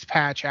the next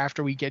patch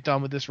after we get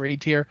done with this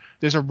raid tier,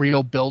 there's a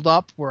real build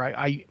up where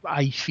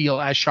I feel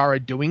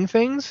Azshara doing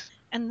things,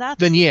 and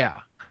then yeah,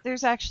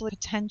 there's actually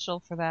potential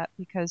for that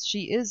because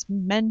she is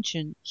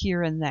mentioned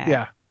here and there.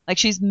 Yeah. Like,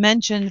 she's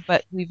mentioned,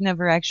 but we've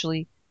never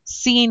actually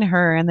seen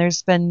her, and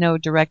there's been no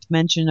direct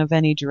mention of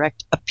any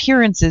direct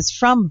appearances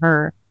from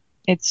her.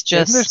 It's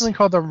just... Isn't there something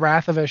called the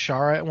Wrath of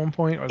Azshara at one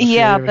point? Or the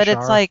yeah, Fury of but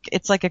Azshara?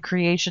 it's like a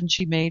creation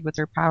she made with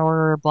her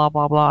power, blah,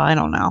 blah, blah. I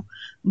don't know.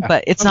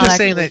 But it's I'm not just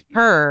saying actually that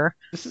her.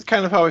 This is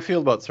kind of how I feel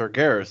about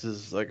Sargeras.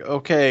 Is like,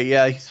 okay,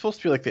 yeah, he's supposed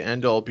to be like the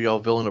end-all be-all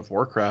villain of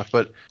Warcraft,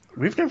 but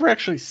we've never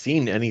actually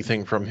seen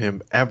anything from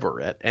him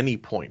ever at any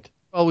point.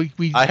 Well,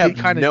 I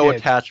have no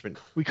attachment.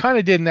 We kind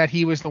of did in that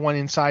he was the one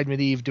inside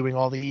Medivh doing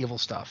all the evil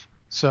stuff.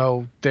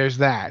 So there's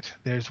that.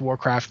 There's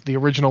Warcraft, the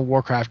original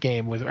Warcraft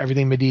game with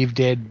everything Medivh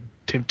did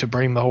to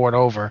bring the Horde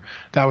over.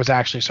 That was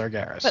actually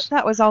Sargeras. But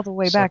that was all the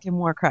way back in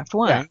Warcraft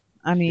 1. Yeah.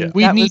 I mean,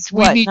 We that need- was, we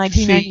what, need to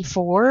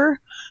 1994?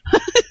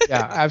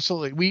 Yeah,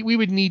 absolutely. We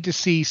would need to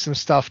see some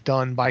stuff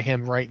done by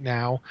him right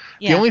now.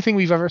 Yeah. The only thing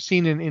we've ever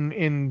seen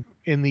in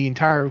the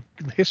entire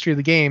history of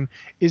the game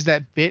is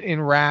that bit in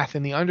Wrath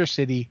in the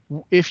Undercity.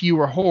 If you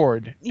were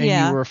Horde and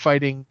Yeah. you were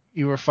fighting.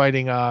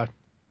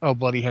 Oh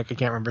bloody heck! I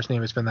can't remember his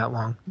name. It's been that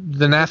long.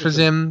 The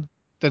Nathrazim,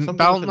 Something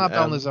not with an M.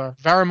 Balnazar,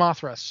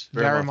 Varimothras.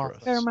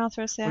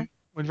 Varamothras, yeah.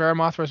 When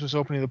Varimothras was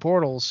opening the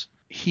portals,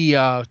 he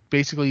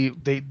basically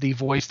the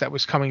voice that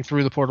was coming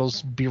through the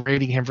portals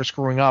berating him for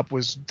screwing up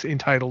was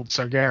entitled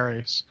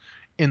Sargeras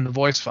in the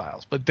voice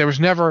files, but there was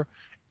never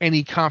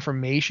any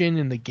confirmation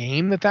in the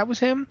game that was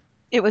him.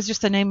 It was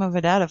just the name of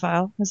a data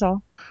file, is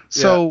all.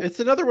 So yeah, it's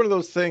another one of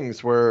those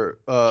things where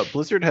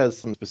Blizzard has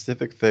some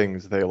specific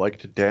things they like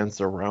to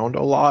dance around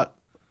a lot,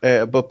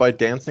 but by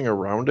dancing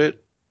around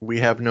it, we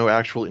have no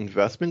actual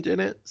investment in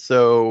it,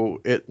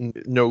 so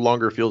it no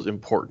longer feels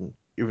important,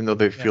 even though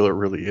they feel it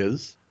really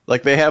is.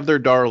 Like, they have their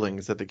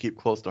darlings that they keep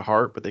close to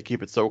heart, but they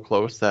keep it so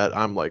close that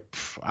I'm like,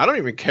 I don't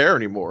even care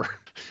anymore.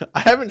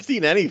 I haven't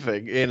seen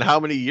anything in how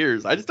many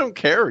years. I just don't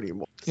care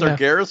anymore. Yeah.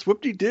 Sargeras,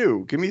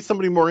 whoop-de-doo. Give me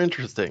somebody more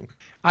interesting.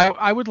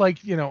 I would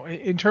like,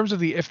 in terms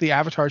of if the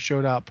Avatar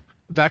showed up,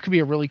 that could be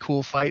a really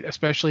cool fight,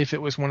 especially if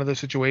it was one of those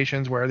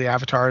situations where the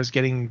Avatar is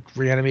getting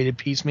reanimated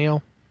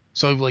piecemeal.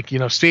 So, like,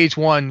 stage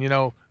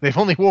 1, they've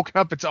only woken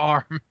up its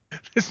arm.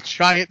 This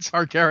giant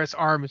Sargeras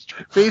arm is...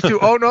 Phase 2,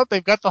 oh no,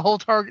 they've got the whole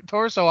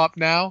torso up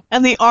now.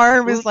 And the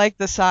arm is like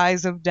the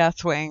size of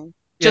Deathwing.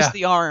 Just Yeah.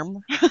 the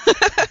arm.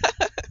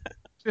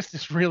 Just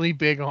this really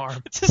big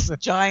arm. Just a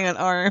giant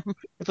arm.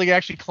 It's like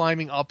actually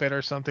climbing up it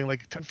or something,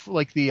 like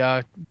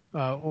the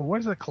what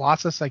is it,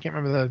 Colossus? I can't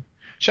remember the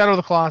Shadow of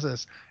the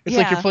Colossus. It's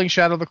like Yeah. you're playing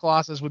Shadow of the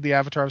Colossus with the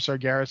avatar of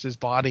Sargeras'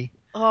 body.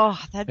 Oh,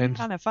 that'd be And-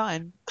 kind of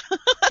fun.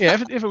 Yeah,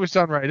 if it was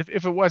done right.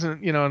 If it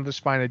wasn't, in the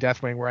spine of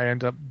Deathwing, where I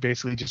end up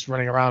basically just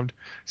running around,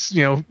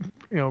 thunder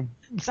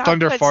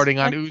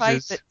farting on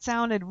oozes. That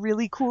sounded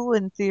really cool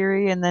in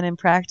theory, and then in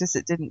practice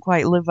it didn't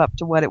quite live up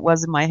to what it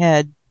was in my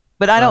head.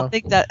 But I don't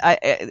think that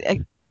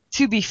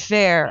to be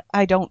fair,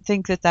 I don't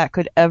think that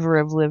could ever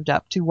have lived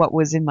up to what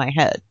was in my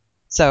head.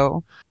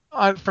 So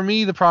For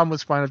me, the problem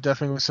with Spine of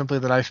Deathwing was simply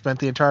that I spent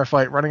the entire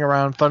fight running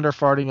around, thunder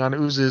farting on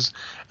oozes,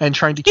 and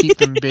trying to keep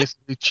them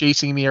basically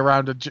chasing me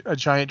around a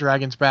giant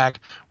dragon's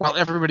back, while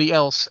everybody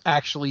else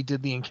actually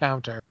did the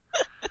encounter.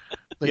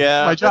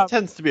 Yeah, my job. that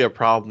tends to be a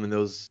problem in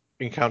those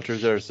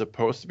encounters that are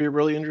supposed to be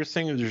really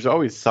interesting, there's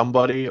always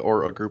somebody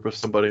or a group of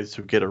somebodies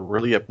who get a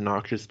really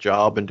obnoxious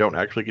job and don't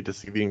actually get to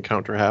see the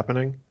encounter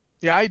happening.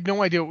 Yeah, I had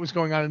no idea what was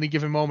going on at any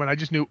given moment. I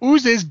just knew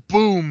oozes,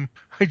 boom.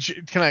 I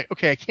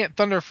can't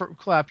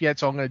thunderclap yet,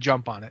 so I'm going to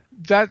jump on it.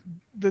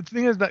 The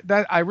thing is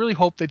that I really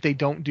hope that they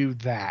don't do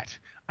that.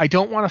 I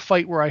don't want to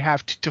fight where I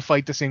have to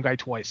fight the same guy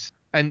twice.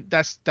 And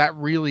that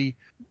really,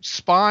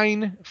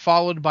 Spine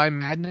followed by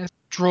Madness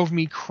drove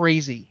me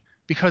crazy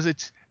because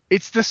it's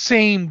the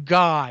same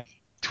guy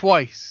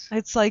twice.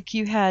 It's like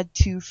you had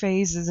 2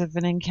 phases of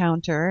an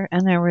encounter,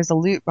 and there was a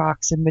loot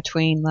box in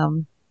between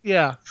them.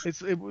 Yeah,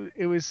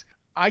 it was.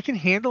 I can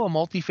handle a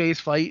multi-phase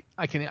fight.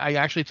 I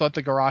actually thought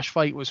the Garrosh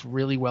fight was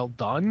really well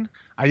done.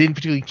 I didn't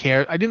particularly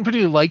care. I didn't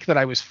particularly like that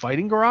I was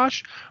fighting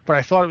Garrosh, but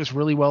I thought it was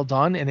really well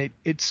done. And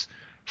it's.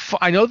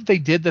 I know that they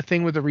did the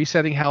thing with the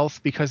resetting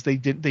health because they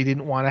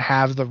didn't want to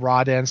have the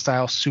Radan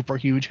style super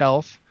huge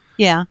health.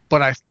 Yeah.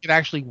 But I think it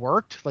actually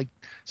worked. Like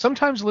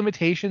sometimes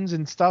limitations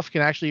and stuff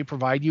can actually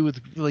provide you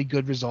with really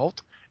good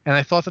result. And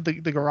I thought that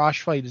the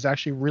Garrosh fight is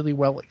actually really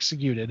well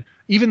executed.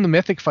 Even the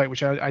Mythic fight,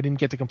 which I didn't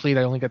get to complete,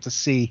 I only got to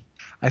see.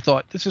 I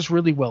thought this is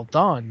really well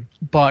done.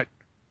 But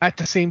at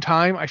the same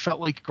time, I felt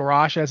like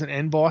Garrosh as an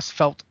end boss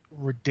felt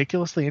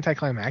ridiculously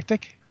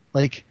anticlimactic.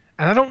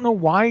 And I don't know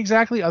why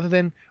exactly, other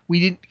than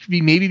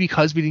maybe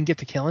because we didn't get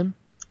to kill him.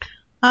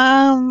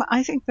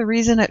 I think the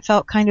reason it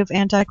felt kind of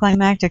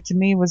anticlimactic to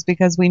me was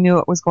because we knew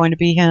it was going to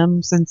be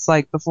him since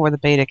before the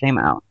beta came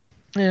out.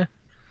 Yeah.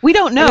 We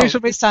don't know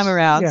this time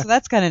around, so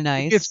that's kind of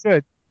nice. It's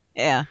good.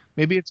 Yeah.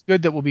 Maybe it's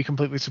good that we'll be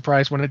completely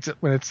surprised when it's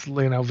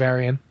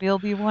Varian. It'll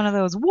be one of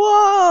those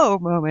whoa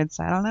moments.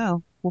 I don't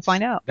know. We'll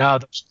find out. Now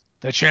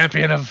the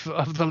champion of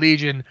the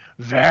Legion,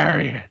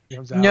 Varian.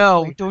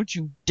 No, don't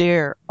you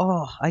dare.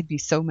 Oh, I'd be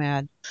so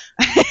mad.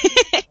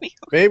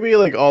 Maybe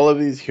all of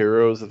these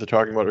heroes that they're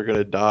talking about are going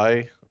to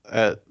die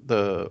at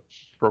the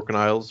Broken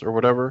Isles or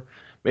whatever.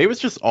 Maybe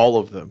it's just all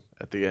of them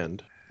at the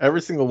end.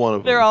 Every single one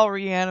of them. They're all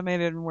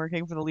reanimated and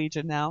working for the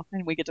Legion now,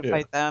 and we get to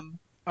fight them.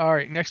 All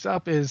right, next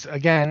up is,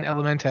 again,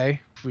 Elemente.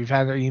 We've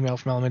had an email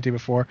from Elemente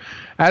before.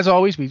 As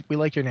always, we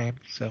like your name.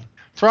 So,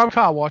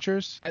 Throbcon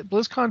watchers, at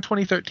BlizzCon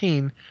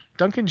 2013,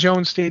 Duncan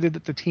Jones stated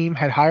that the team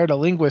had hired a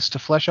linguist to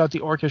flesh out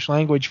the Orcish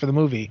language for the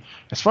movie.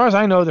 As far as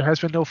I know, there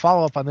has been no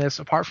follow-up on this,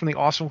 apart from the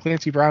awesome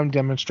Clancy Brown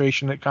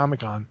demonstration at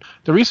Comic-Con.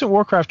 The recent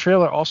Warcraft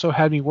trailer also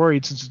had me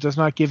worried, since it does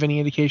not give any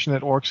indication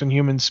that orcs and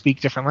humans speak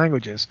different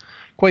languages.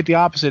 Quite the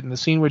opposite. In the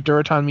scene where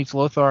Durotan meets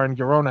Lothar and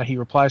Garona, he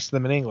replies to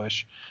them in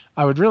English.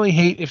 I would really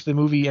hate if the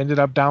movie ended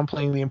up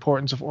downplaying the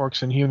importance of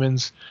orcs and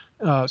humans,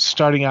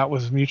 starting out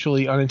with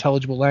mutually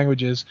unintelligible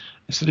languages,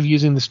 instead of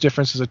using this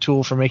difference as a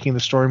tool for making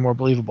the story more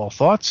believable.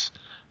 Thoughts?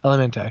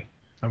 Elemente.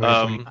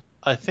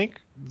 I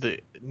think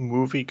the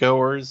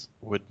moviegoers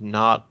would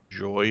not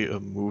enjoy a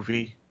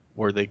movie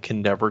where they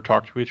can never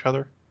talk to each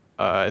other.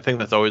 I think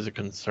that's always a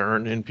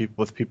concern in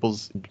people's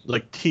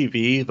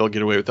TV. They'll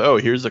get away with,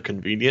 here's a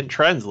convenient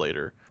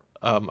translator.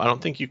 I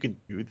don't think you can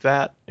do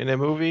that in a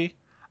movie.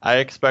 I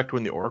expect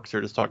when the orcs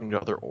are just talking to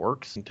other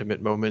orcs,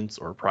 intimate moments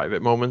or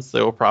private moments, they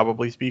will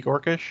probably speak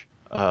Orcish.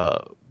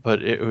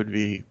 But it would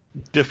be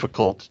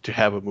difficult to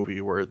have a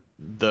movie where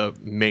the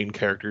main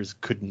characters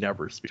could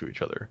never speak to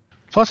each other.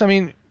 Plus, I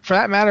mean, for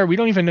that matter, we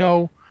don't even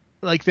know.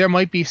 There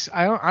might be.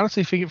 I don't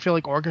honestly feel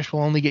like Orcish will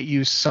only get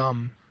used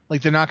some.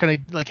 They're not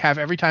going to have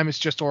every time it's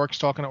just orcs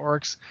talking to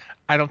orcs.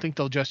 I don't think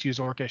they'll just use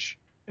Orcish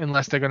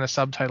unless they're going to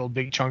subtitle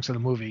big chunks of the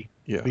movie.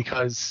 Yeah.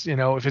 Because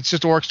if it's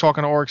just orcs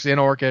talking to orcs in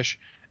Orcish,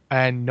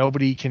 and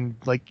nobody can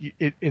then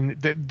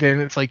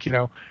it's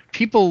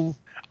people.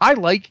 I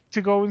like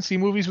to go and see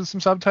movies with some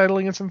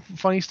subtitling and some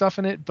funny stuff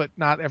in it, but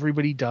not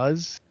everybody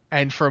does.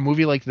 And for a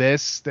movie like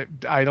this, that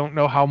I don't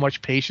know how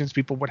much patience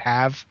people would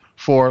have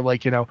for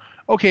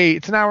okay,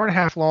 it's an hour and a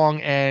half long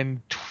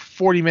and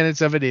 40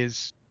 minutes of it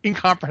is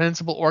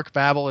incomprehensible orc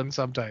babble and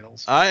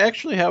subtitles. I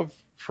actually have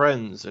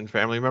friends and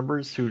family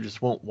members who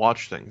just won't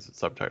watch things with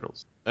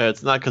subtitles.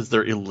 It's not because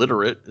they're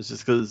illiterate. It's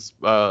just because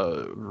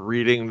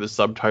reading the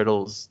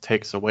subtitles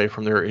takes away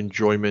from their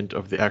enjoyment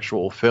of the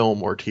actual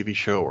film or TV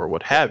show or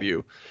what have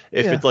you.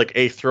 If it's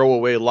a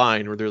throwaway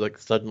line where they're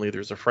suddenly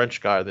there's a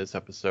French guy this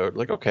episode,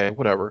 okay,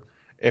 whatever.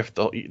 If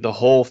the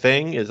whole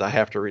thing is I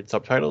have to read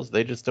subtitles,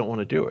 they just don't want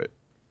to do it.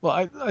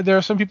 Well, there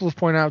are some people who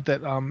point out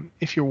that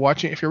if you're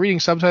reading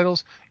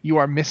subtitles, you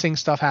are missing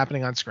stuff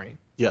happening on screen.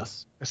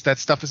 Yes. That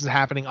stuff isn't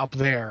happening up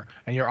there,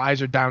 and your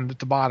eyes are down at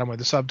the bottom where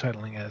the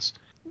subtitling is.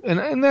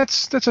 And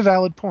that's a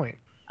valid point.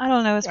 I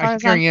don't know.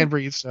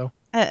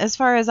 As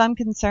far as I'm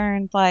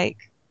concerned,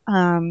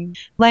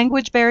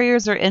 language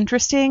barriers are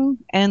interesting,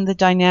 and the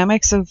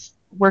dynamics of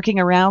working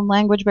around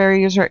language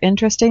barriers are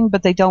interesting,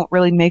 but they don't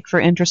really make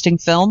for interesting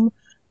film.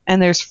 And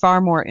there's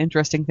far more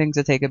interesting things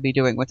that they could be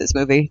doing with this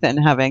movie than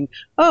having,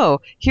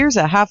 here's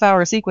a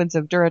half-hour sequence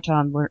of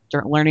Durotan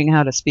learning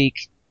how to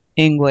speak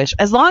English.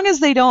 As long as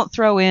they don't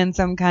throw in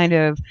some kind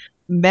of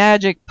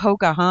magic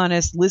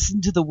Pocahontas,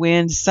 listen to the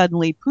wind,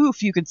 suddenly,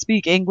 poof, you can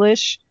speak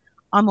English,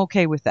 I'm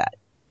okay with that.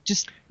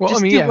 Well,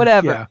 just I mean, do yeah,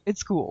 whatever. yeah.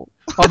 It's cool.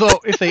 Although,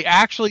 if they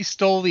actually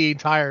stole the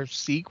entire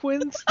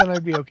sequence, then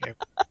I'd be okay.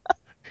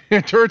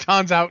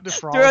 Duratan's out to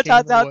frolicking in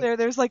Duratan's the out woods. there.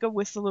 There's like a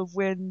whistle of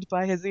wind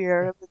by his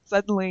ear. And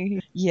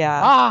suddenly,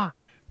 yeah. Ah!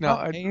 No,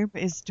 My I name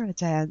is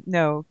Duratan.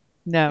 No.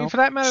 mean, for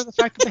that matter, the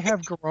fact that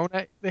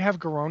they have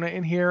Garona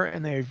in here,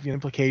 and the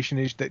implication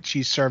is that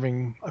she's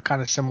serving a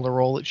kind of similar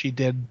role that she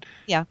did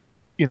Yeah.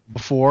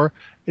 Before.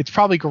 It's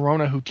probably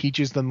Garona who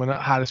teaches them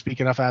how to speak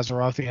enough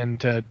Azerothian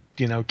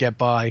to, get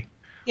by.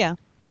 Yeah.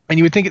 And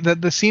you would think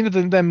that the scene of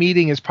them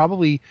meeting is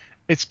probably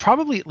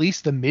at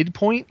least the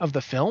midpoint of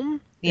the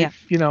film. Yeah.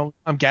 If,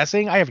 I'm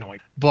guessing. I have no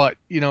idea. But,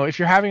 if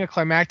you're having a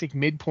climactic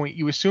midpoint,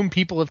 you assume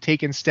people have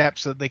taken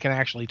steps so that they can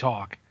actually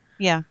talk.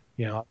 Yeah.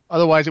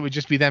 Otherwise it would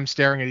just be them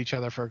staring at each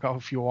other for a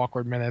few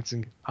awkward minutes.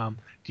 And do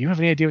you have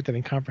any idea what that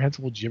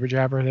incomprehensible jibber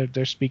jabber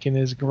they're speaking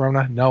is,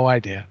 Garona? No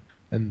idea.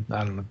 And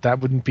I don't know. That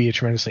wouldn't be a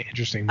tremendously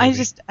interesting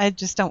movie. I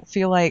just don't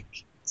feel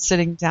like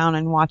sitting down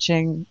and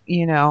watching,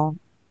 a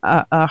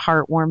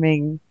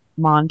heartwarming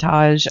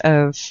montage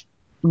of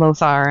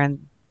Lothar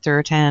and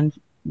Duratan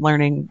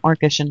learning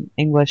Orcish and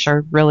English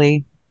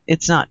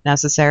it's not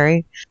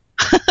necessary.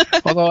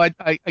 Although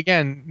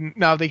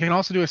now they can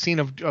also do a scene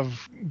of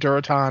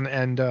Duratan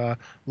and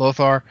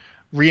Lothar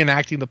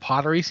reenacting the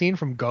pottery scene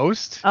from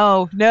Ghost.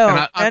 Oh no!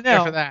 And I'm there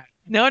no, for that.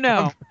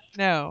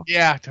 no.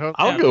 Yeah, totally.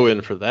 I'll go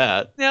in for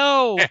that.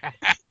 No.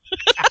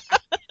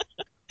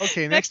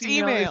 Okay, Next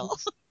email.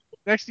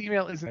 Next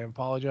email is. I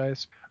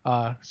apologize.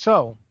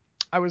 So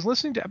I was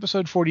listening to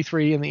episode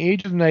 43, and the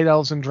age of night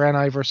elves and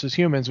Draenei versus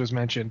humans was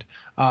mentioned,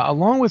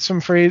 along with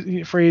some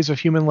phrase of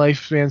human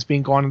lifespans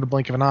being gone in the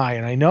blink of an eye.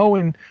 And I know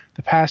in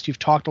the past you've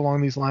talked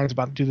along these lines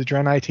about, do the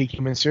Draenei take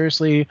humans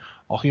seriously?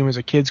 All humans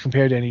are kids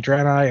compared to any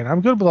Draenei, and I'm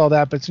good with all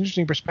that, but it's an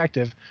interesting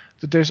perspective.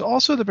 That there's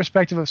also the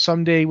perspective of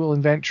someday we'll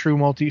invent true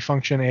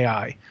multifunction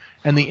AI,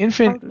 and the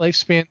infant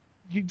lifespan.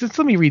 Just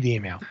let me read the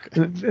email.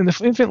 And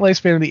the infant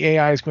lifespan of the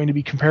AI is going to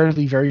be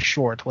comparatively very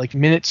short, like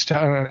minutes to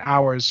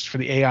hours for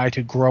the AI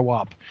to grow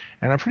up.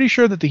 And I'm pretty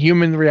sure that the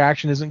human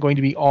reaction isn't going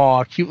to be,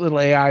 "Aw, cute little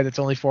AI that's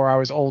only 4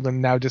 hours old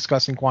and now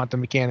discussing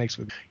quantum mechanics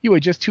with you. Are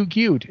just too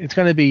cute." It's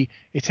going to be,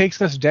 it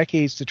takes us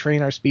decades to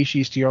train our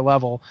species to your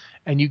level,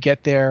 and you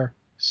get there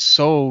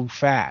so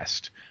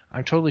fast.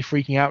 I'm totally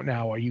freaking out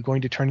now. Are you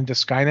going to turn into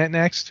Skynet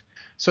next?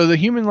 So the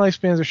human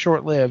lifespans are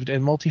short-lived,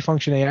 and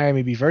multifunction AI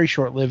may be very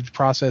short-lived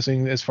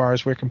processing as far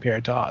as we're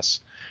compared to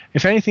us.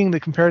 If anything, the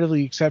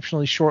comparatively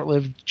exceptionally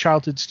short-lived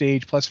childhood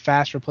stage plus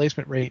fast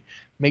replacement rate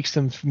makes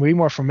them way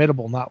more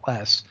formidable, not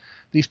less.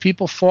 These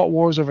people fought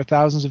wars over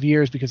thousands of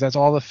years because that's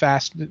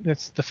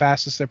the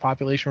fastest their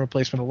population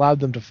replacement allowed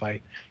them to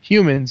fight.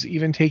 Humans,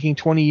 even taking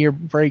 20-year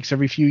breaks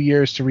every few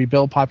years to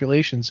rebuild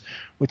populations,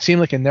 would seem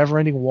like a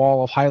never-ending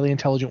wall of highly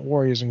intelligent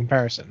warriors in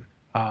comparison.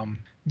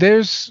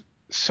 There's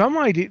some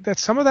idea that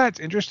some of that's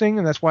interesting,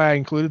 and that's why I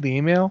included the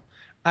email.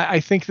 I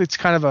think that's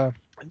kind of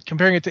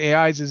comparing it to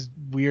AIs is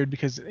weird,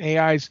 because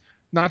AIs,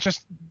 not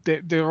just,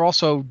 they're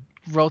also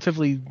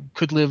relatively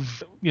could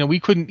live, we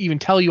couldn't even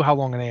tell you how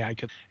long an AI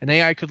could. An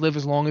AI could live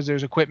as long as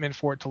there's equipment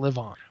for it to live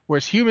on.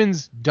 Whereas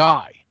humans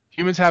die.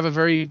 Humans have a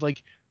very,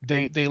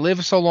 they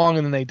live so long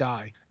and then they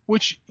die.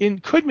 Which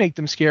could make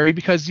them scary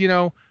because,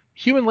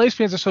 human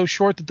lifespans are so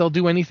short that they'll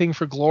do anything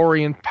for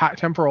glory and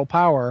temporal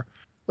power.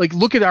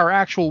 Look at our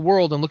actual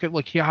world and look at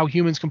how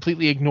humans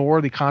completely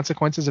ignore the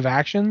consequences of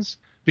actions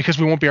because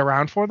we won't be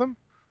around for them.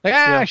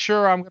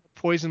 Sure, I'm going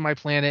to poison my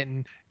planet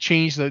and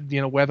change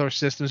the weather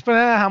systems, but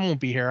I won't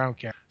be here. I don't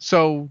care.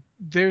 So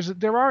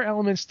there are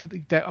elements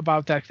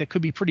about that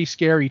could be pretty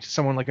scary to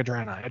someone like a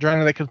Draenei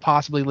that could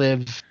possibly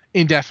live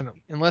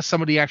indefinitely unless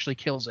somebody actually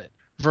kills it.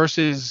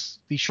 Versus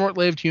the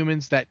short-lived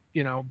humans that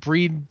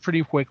breed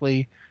pretty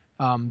quickly.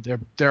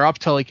 They're up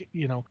to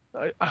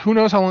who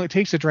knows how long it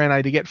takes a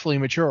Draenei to get fully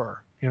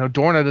mature.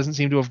 Dorna doesn't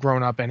seem to have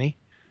grown up any.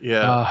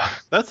 Yeah,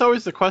 that's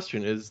always the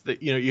question. Is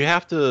that you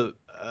have to.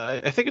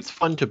 I think it's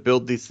fun to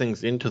build these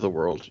things into the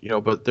world,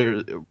 but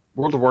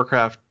World of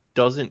Warcraft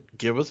doesn't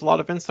give us a lot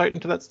of insight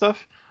into that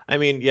stuff. I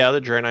mean, yeah, the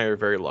Draenei are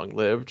very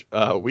long-lived.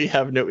 We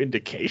have no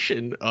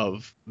indication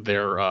of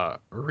their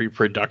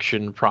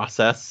reproduction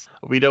process.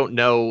 We don't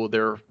know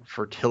their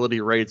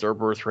fertility rates or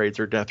birth rates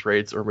or death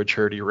rates or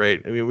maturity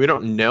rate. I mean, we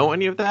don't know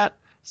any of that.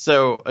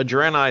 So a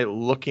Draenei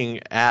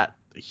looking at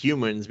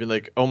humans being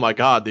like, oh my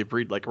god, they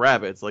breed like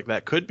rabbits,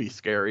 that could be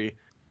scary.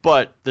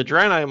 But the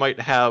Draenei might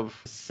have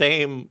the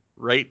same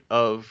rate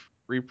of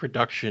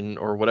reproduction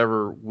or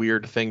whatever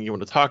weird thing you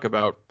want to talk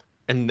about,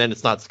 and then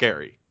it's not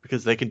scary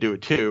because they can do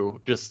it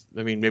too.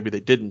 Maybe they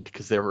didn't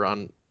because they were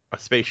on a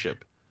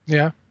spaceship.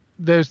 Yeah.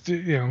 There's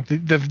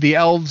the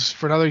elves,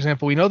 for another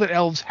example. We know that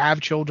elves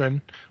have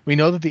children. We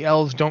know that the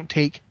elves don't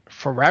take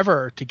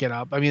forever to get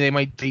up. I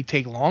mean, they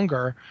take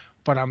longer,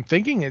 but I'm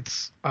thinking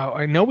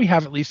I know we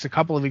have at least a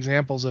couple of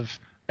examples of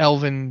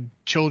elven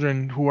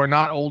children who are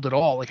not old at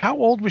all. How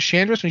old was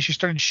Chandris when she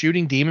started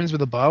shooting demons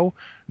with a bow?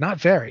 Not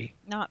very.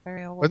 Not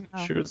very old.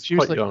 No. She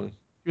was quite young.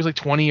 She was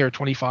 20 or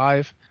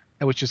 25,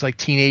 which is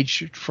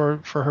teenage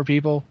for her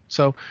people.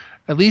 So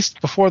at least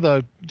before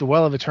the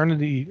Well of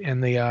Eternity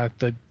and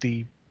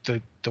the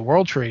the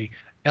World Tree,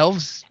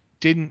 elves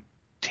didn't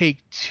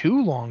take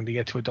too long to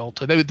get to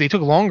adulthood. They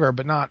took longer,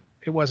 but not.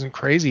 It wasn't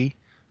crazy.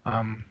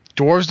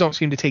 Dwarves don't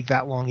seem to take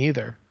that long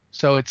either.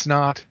 So it's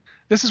not.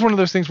 This is one of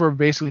those things where we're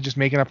basically just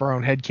making up our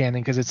own headcanon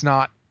because it's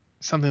not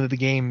something that the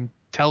game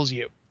tells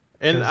you.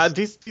 And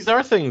these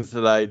are things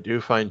that I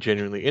do find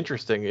genuinely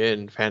interesting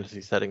in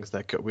fantasy settings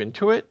that go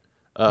into it.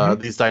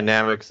 These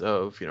dynamics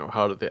of,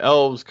 how do the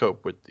elves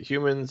cope with the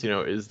humans?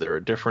 Is there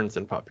a difference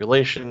in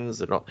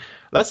populations and all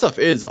that stuff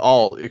is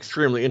all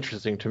extremely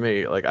interesting to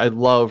me. Like, I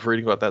love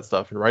reading about that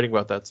stuff and writing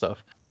about that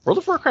stuff. World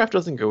of Warcraft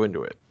doesn't go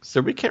into it,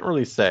 so we can't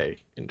really say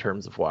in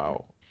terms of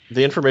WoW.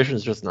 The information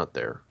is just not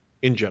there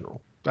in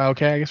general.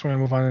 Okay, I guess we're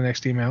gonna move on to the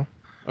next email.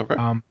 Okay.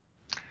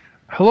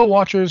 Hello,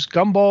 Watchers.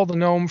 Gumball the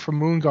Gnome from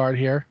Moonguard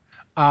here.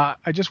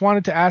 I just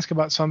wanted to ask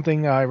about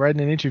something I read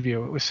in an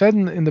interview. It was said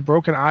in the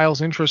Broken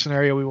Isles intro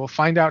scenario, we will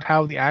find out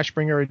how the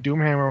Ashbringer and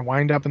Doomhammer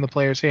wind up in the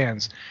player's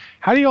hands.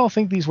 How do you all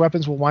think these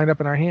weapons will wind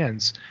up in our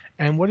hands?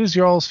 And what is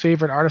y'all's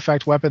favorite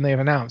artifact weapon they have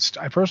announced?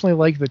 I personally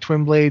like the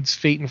Twin Blades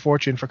Fate and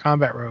Fortune for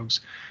combat rogues.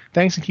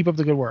 Thanks and keep up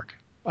the good work.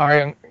 All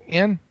right,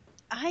 Ann?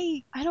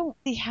 I don't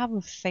really have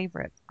a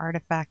favorite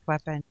artifact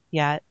weapon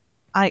yet.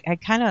 I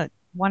kind of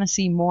want to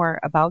see more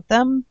about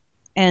them.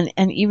 And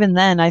even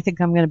then, I think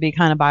I'm going to be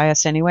kind of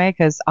biased anyway,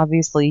 because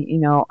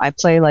obviously, I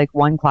play like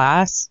one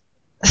class.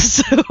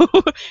 So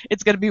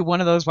it's going to be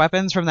one of those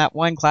weapons from that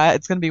one class.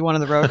 It's going to be one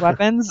of the rogue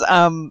weapons.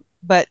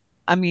 But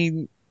I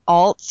mean,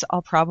 alts,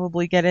 I'll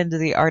probably get into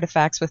the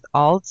artifacts with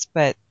alts.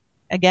 But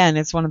again,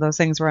 it's one of those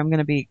things where I'm going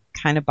to be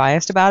kind of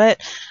biased about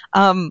it.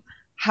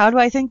 How do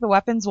I think the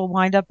weapons will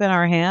wind up in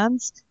our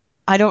hands?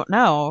 I don't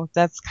know.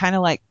 That's kind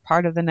of like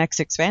part of the next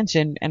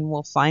expansion, and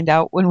we'll find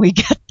out when we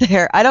get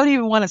there. I don't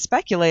even want to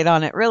speculate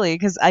on it, really,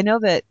 because I know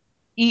that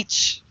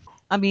each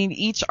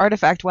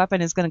artifact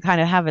weapon is going to kind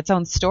of have its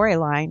own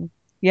storyline.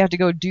 You have to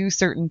go do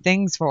certain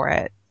things for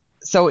it.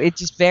 So it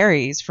just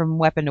varies from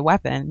weapon to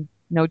weapon.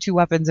 No two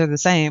weapons are the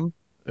same.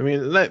 I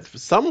mean,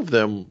 some of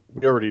them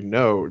we already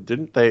know.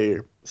 Didn't they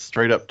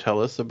straight up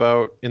tell us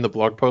about in the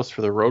blog post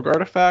for the rogue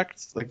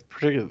artifacts, like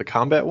particularly the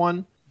combat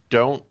one?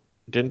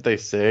 Didn't they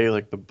say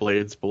like the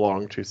blades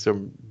belong to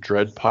some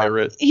dread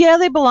pirate? Yeah,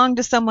 they belong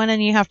to someone,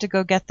 and you have to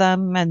go get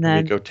them, and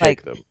then go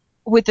take them.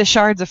 With the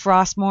shards of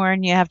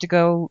Frostmourne, you have to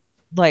go.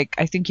 I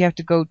think you have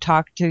to go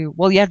talk to.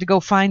 Well, you have to go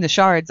find the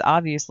shards,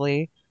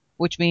 obviously,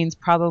 which means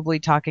probably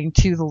talking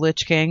to the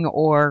Lich King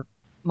or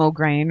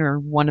Mograine or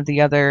one of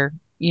the other,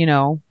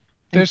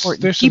 There's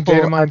some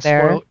data mine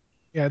there.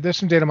 Yeah, there's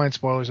some data mine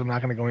spoilers I'm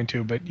not going to go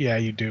into, but yeah,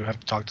 you do have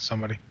to talk to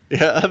somebody.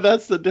 Yeah,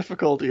 that's the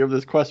difficulty of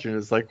this question.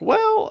 It's like,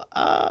 well,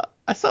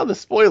 I saw the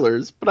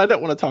spoilers, but I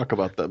don't want to talk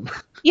about them.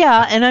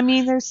 Yeah, and I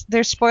mean,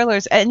 there's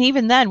spoilers, and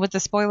even then, with the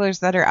spoilers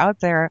that are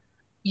out there,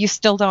 you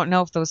still don't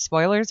know if those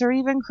spoilers are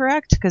even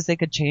correct, because they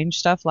could change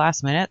stuff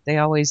last minute. They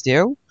always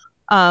do.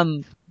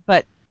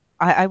 But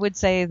I would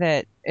say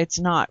that it's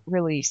not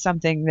really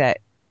something that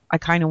I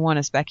kind of want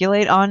to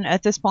speculate on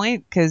at this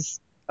point, because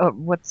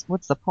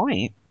what's the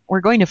point? We're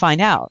going to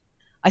find out.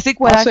 I think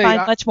what I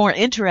find much more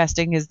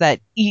interesting is that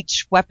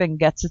each weapon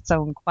gets its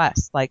own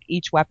quest. Like,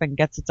 each weapon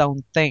gets its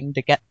own thing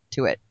to get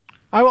to it.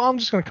 I'm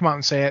just going to come out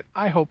and say it.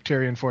 I hope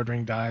Tyrion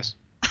Fordring dies.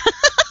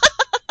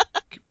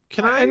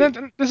 Can I?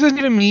 And this isn't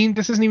even mean.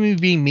 This isn't even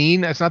being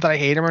mean. It's not that I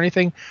hate him or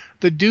anything.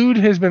 The dude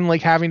has been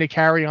having to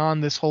carry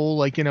on this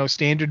whole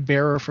standard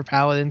bearer for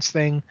paladins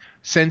thing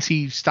since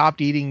he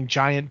stopped eating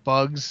giant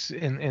bugs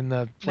in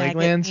the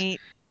Plaguelands.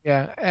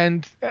 Yeah,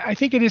 and I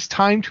think it is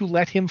time to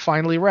let him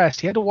finally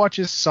rest. He had to watch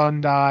his son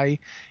die.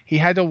 He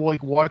had to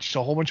watch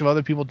a whole bunch of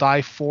other people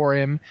die for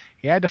him.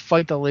 He had to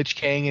fight the Lich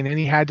King, and then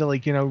he had to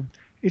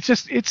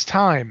it's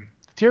time.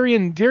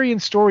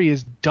 Tyrion's story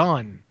is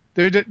done.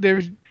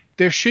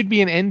 There should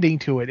be an ending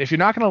to it. If you're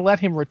not going to let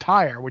him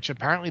retire, which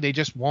apparently they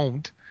just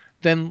won't,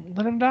 then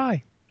let him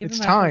die. It's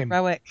time.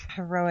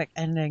 Heroic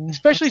ending.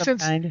 Especially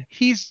since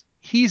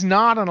he's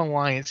not an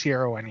alliance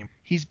hero anymore.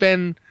 He's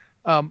been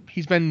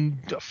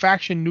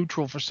faction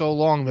neutral for so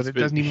long that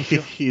doesn't even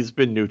feel. He's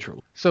been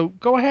neutral. So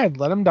go ahead,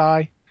 let him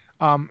die.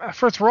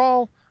 For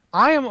Thrall,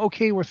 I am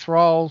okay with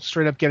Thrall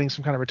straight up getting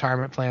some kind of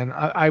retirement plan.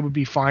 I would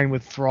be fine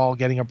with Thrall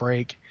getting a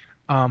break.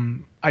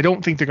 I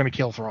don't think they're going to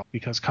kill Thrall,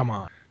 because come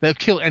on, they'll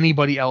kill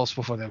anybody else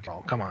before they'll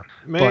Thrall. Come on.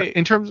 But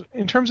in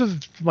terms of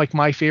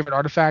my favorite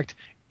artifact,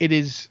 it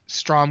is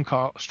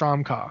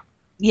Stromka.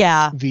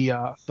 Yeah.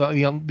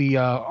 The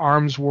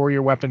arms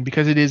warrior weapon,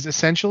 because it is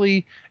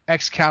essentially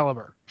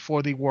Excalibur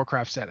for the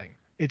Warcraft setting.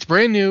 It's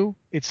brand new.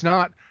 It's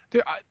not.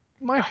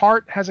 My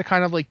heart has a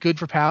kind of good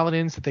for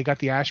paladins that they got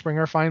the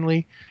Ashbringer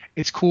finally.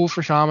 It's cool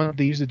for shaman that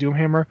they use the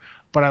Doomhammer,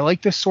 but I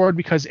like this sword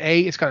because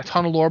it's got a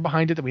ton of lore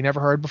behind it that we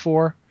never heard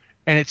before,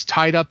 and it's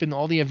tied up in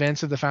all the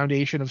events of the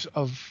foundation of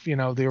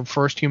the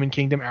first human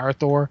kingdom,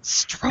 Arathor.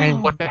 Strong.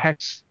 And what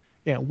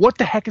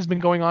the heck has been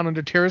going on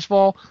under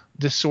Tirisfal?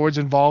 This sword's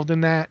involved in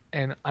that,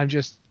 and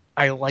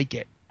I like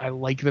it. I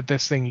like that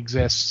this thing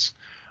exists.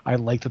 I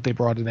like that they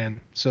brought it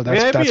in. So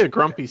that's. May I be a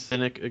grumpy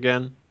cynic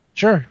again?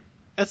 Sure.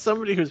 as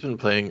somebody who's been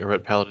playing a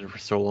Red Paladin for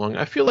so long,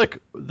 I feel like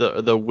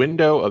the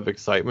window of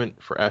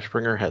excitement for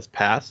Ashbringer has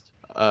passed.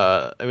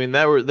 I mean,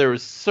 there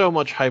was so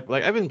much hype.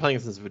 Like, I've been playing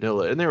since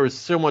vanilla, and there was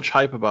so much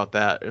hype about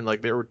that. And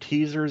like, there were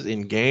teasers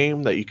in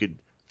game that you could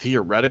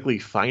theoretically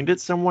find it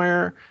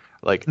somewhere.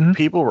 Like,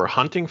 people were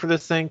hunting for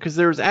this thing because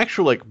there was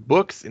actual like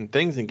books and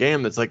things in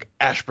game that's like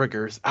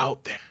Ashbringer's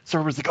out there. So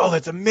everyone's like, oh,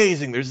 that's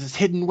amazing. There's this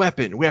hidden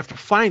weapon. We have to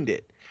find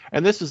it.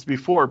 And this was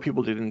before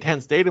people did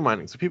intense data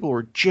mining, so people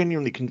were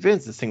genuinely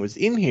convinced this thing was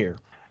in here.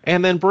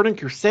 And then Burning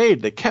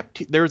Crusade,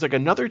 there was like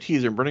another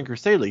teaser in Burning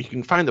Crusade, like you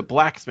can find the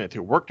blacksmith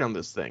who worked on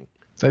this thing.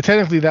 So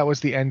technically, that was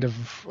the end of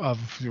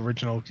the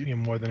original,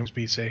 More Than It Was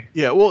PC.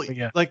 Yeah, well,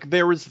 like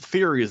there was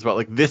theories about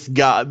like this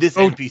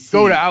NPC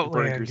go to in Outland,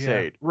 Burning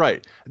Crusade,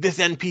 right? This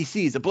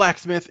NPC is a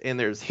blacksmith, and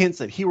there's hints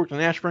that he worked on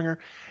Ashbringer.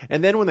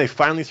 And then when they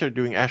finally started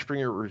doing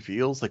Ashbringer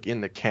reveals, like in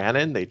the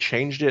canon, they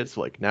changed it.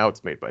 So like now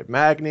it's made by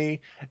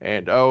Magni,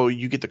 and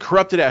you get the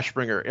corrupted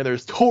Ashbringer, and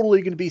there's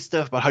totally going to be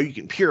stuff about how you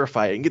can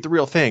purify it and get the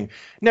real thing.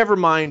 Never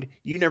mind,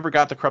 you never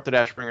got the corrupted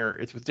Ashbringer.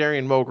 It's with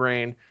Darian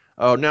Mograine.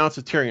 Oh, now it's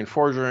with Tyrion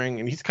Forgering,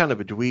 and he's kind of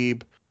a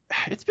dweeb.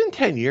 It's been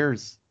 10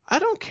 years. I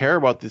don't care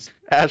about this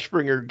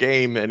Ashbringer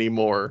game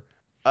anymore.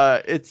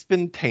 It's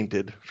been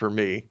tainted for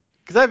me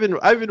because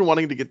I've been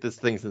wanting to get this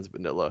thing since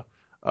vanilla.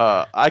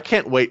 I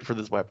can't wait for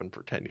this weapon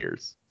for 10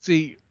 years.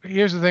 See,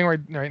 here's the thing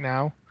right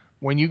now.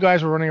 When you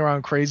guys were running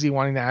around crazy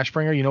wanting the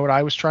Ashbringer, you know what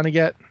I was trying to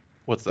get?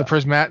 What's that?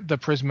 The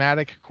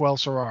prismatic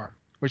Quel'Serrar,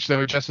 which there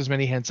were just as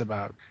many hints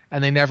about,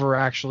 and they never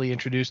actually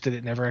introduced it.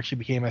 It never actually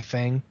became a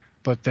thing.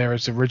 But there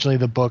was originally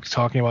the book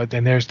talking about,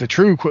 and there's the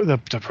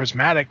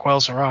prismatic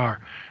Quel'Serrar.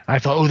 And I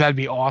thought, oh, that'd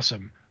be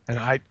awesome. And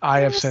I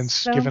have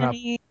since given up.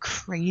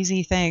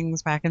 Crazy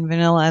things back in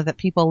vanilla that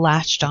people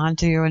latched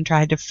onto and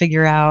tried to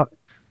figure out.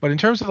 But in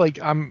terms of like,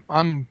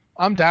 I'm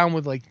down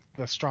with like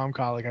the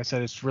Stromka. Like I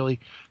said, it's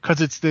really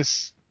because it's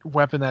this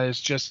weapon that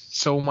is just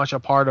so much a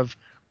part of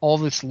all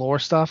this lore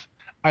stuff.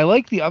 I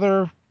like the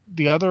other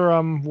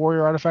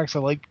warrior artifacts.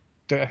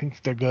 I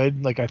think they're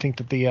good. Like I think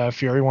that the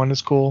Fury one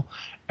is cool,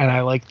 and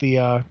I like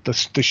the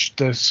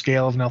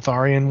Scale of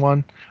Neltharion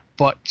one.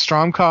 But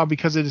Stromka,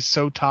 because it is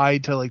so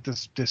tied to like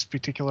this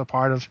particular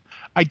part of,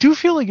 I do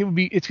feel like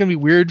it's gonna be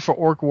weird for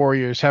Orc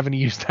warriors having to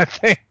use that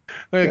thing.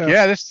 Like,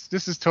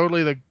 this is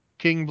totally the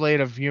King Blade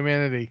of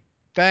humanity.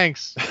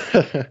 Thanks.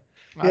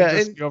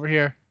 Over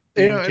here.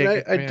 And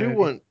I do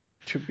want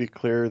to be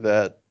clear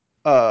that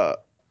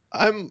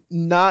I'm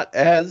not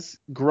as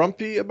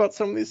grumpy about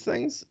some of these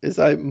things as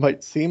I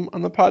might seem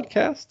on the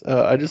podcast.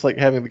 I just like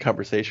having the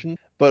conversation.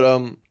 But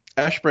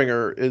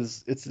Ashbringer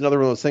it's another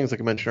one of those things like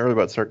I mentioned earlier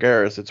about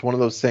Sargeras. It's one of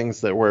those things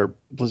that where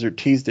Blizzard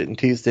teased it,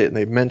 and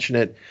they mention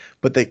it,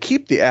 but they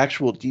keep the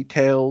actual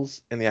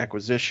details and the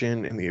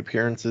acquisition and the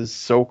appearances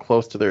so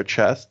close to their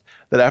chest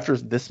that after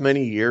this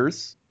many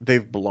years,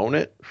 they've blown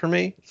it for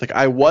me. It's like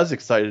I was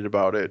excited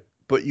about it,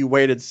 but you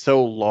waited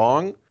so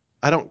long.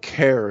 I don't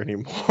care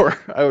anymore.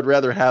 I would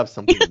rather have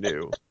something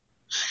new.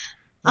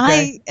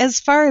 Okay. As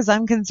far as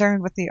I'm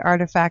concerned with the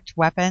artifact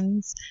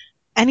weapons,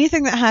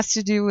 anything that has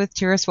to do with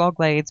Tiriswell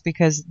Glades,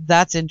 because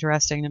that's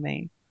interesting to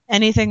me.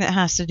 Anything that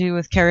has to do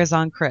with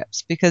Karazhan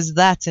Crypts, because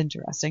that's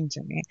interesting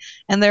to me.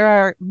 And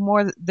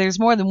there's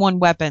more than one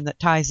weapon that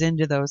ties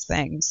into those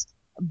things.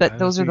 But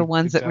those are the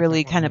ones that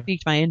really kind of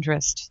piqued my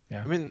interest.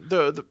 Yeah. I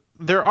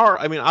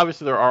mean,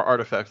 obviously there are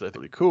artifacts that are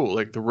really cool.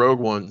 Like the rogue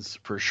ones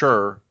for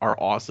sure are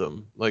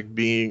awesome. Like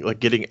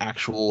getting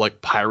actual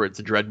like pirates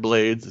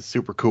dreadblades is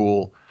super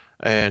cool.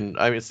 And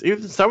I mean,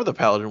 even some of the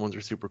paladin ones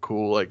are super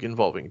cool, like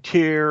involving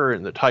Tyr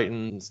and the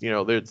Titans.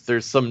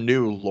 There's some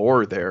new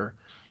lore there.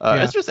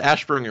 It's just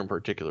Ashbringer in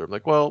particular. I'm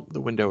like, well,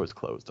 the window is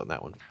closed on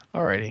that one.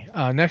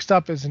 Alrighty. Next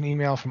up is an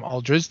email from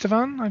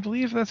Aldriztivan, I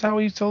believe that's how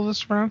he told us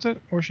to pronounce it,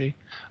 or she.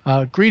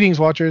 Greetings,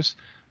 Watchers.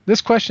 This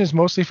question is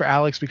mostly for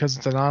Alex because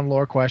it's a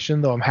non-lore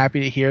question, though I'm happy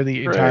to hear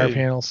the entire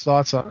panel's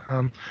thoughts.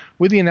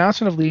 With the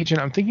announcement of Legion,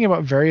 I'm thinking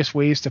about various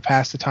ways to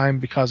pass the time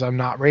because I'm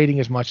not raiding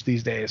as much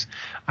these days.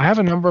 I have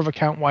a number of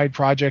account-wide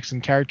projects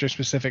and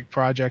character-specific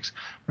projects,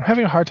 but I'm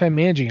having a hard time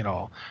managing it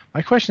all.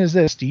 My question is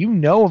this: do you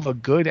know of a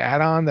good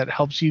add-on that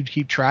helps you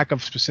keep track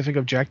of specific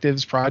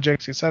objectives,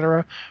 projects,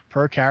 etc.,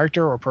 per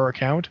character or per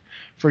account?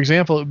 For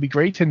example, it would be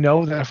great to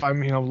know that if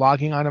I'm,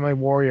 logging onto my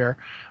warrior,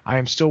 I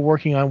am still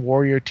working on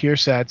warrior tier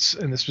sets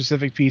and the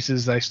specific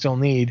pieces that I still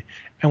need.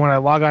 And when I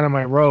log onto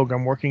my rogue,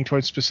 I'm working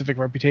towards specific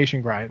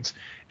reputation grinds.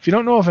 If you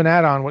don't know of an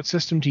add-on, what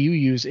system do you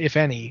use, if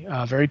any?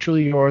 Very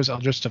truly yours,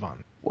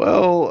 Aldristavan.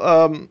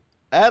 Well,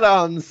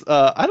 add-ons,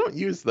 I don't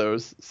use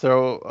those,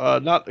 so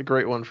not a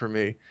great one for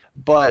me.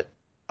 But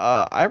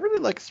I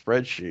really like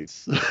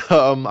spreadsheets.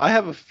 I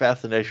have a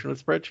fascination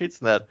with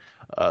spreadsheets in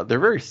that they're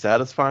very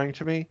satisfying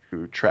to me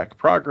to track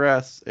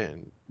progress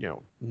and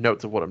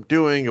notes of what I'm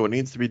doing and what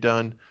needs to be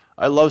done.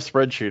 I love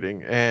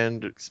spreadsheeting,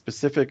 and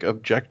specific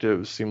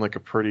objectives seem like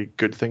a pretty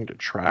good thing to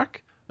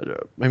track.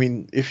 I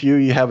mean, if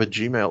you have a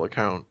Gmail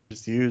account,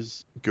 just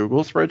use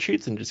Google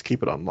Spreadsheets and just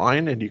keep it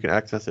online, and you can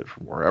access it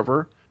from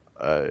wherever.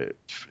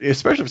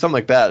 Especially for something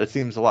like that, it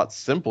seems a lot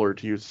simpler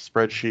to use a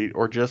spreadsheet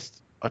or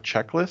just a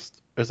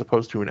checklist as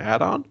opposed to an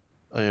add-on.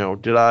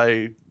 Did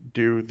I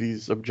do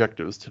these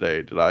objectives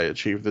today? Did I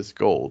achieve this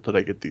goal? Did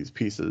I get these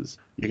pieces?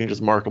 You can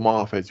just mark them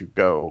off as you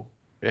go,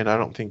 and I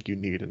don't think you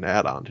need an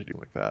add-on to do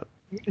like that.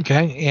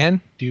 Okay, Anne,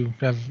 do you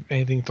have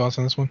thoughts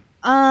on this one?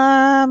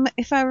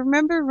 If I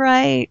remember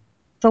right,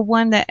 the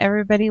one that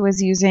everybody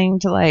was using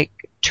to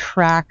like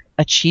track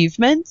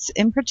achievements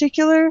in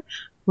particular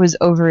was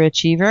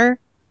Overachiever,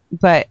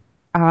 but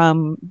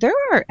there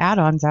are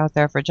add-ons out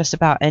there for just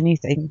about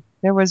anything.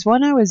 There was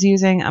one I was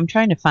using, I'm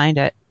trying to find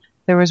it.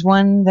 There was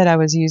one that I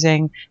was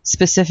using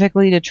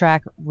specifically to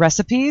track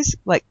recipes,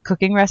 like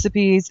cooking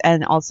recipes,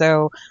 and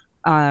also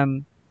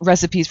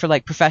recipes for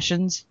like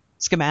professions,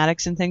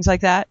 schematics, and things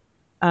like that.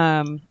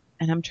 And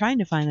I'm trying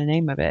to find the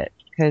name of it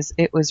because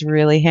it was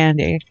really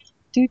handy.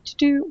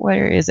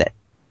 Where is it?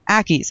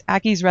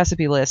 Aki's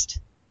recipe list.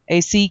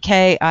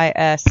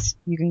 ACKIS.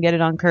 You can get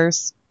it on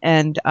Curse,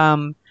 and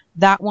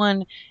that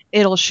one,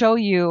 it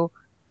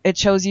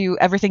shows you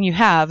everything you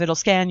have. It'll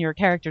scan your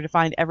character to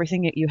find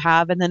everything that you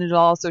have, and then it'll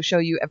also show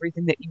you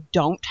everything that you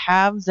don't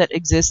have that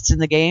exists in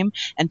the game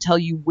and tell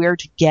you where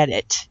to get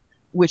it,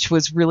 which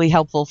was really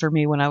helpful for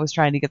me when I was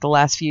trying to get the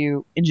last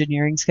few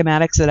engineering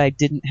schematics that I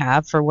didn't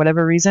have for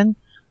whatever reason.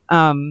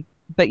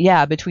 But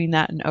yeah, between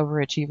that and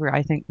Overachiever,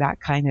 I think that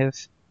kind of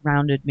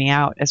rounded me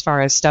out as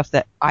far as stuff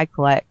that I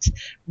collect.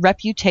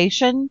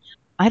 Reputation,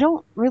 I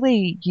don't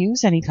really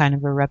use any kind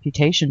of a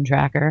reputation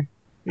tracker.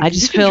 I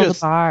just fill the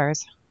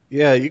bars.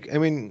 Yeah,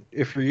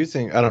 if you're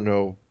using, I don't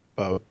know,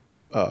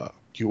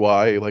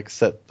 UI, like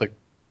set like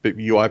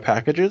UI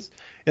packages,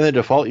 in the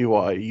default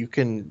UI, you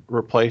can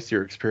replace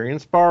your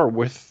experience bar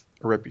with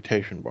a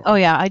reputation bar. Oh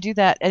yeah, I do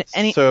that.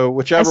 So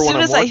whichever one. As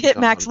soon as I hit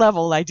max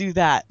level, I do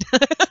that.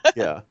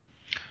 Yeah.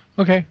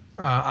 Okay.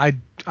 I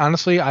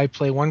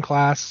play one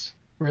class.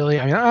 Really,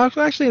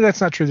 actually, that's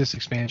not true this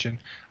expansion.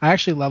 I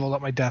actually leveled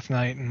up my Death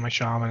Knight and my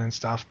Shaman and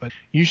stuff, but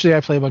usually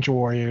I play a bunch of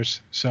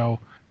warriors. So,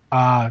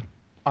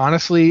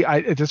 honestly,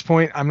 at this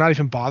point, I'm not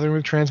even bothering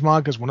with transmog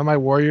because one of my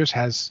warriors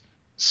has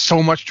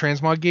so much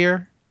transmog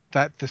gear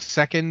that the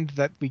second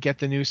that we get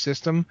the new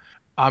system,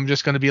 I'm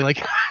just going to be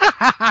like,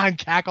 and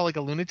cackle like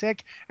a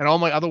lunatic, and all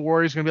my other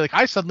warriors are going to be like,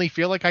 I suddenly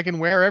feel like I can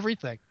wear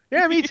everything.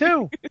 Yeah, me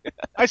too.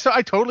 I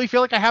totally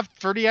feel like I have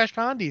 30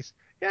 Ashkandis.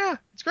 Yeah,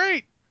 it's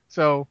great.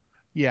 So,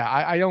 yeah,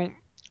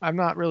 I'm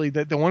not really,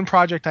 the one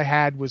project I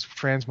had was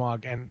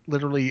transmog, and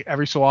literally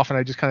every so often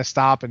I just kind of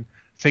stop and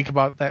think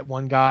about that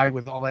one guy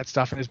with all that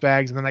stuff in his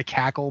bags, and then I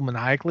cackle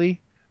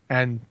maniacally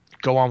and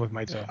go on with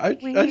my day. I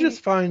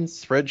just find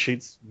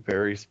spreadsheets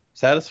very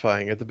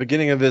satisfying. At the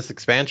beginning of this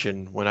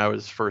expansion, when I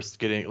was first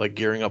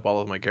gearing up all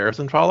of my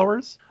garrison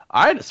followers,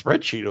 I had a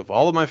spreadsheet of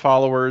all of my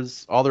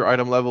followers, all their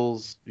item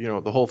levels,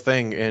 the whole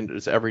thing, and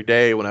just every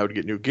day when I would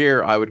get new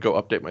gear, I would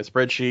go update my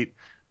spreadsheet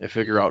and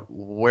figure out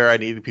where I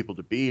needed people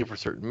to be for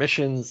certain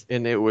missions,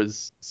 and it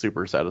was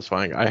super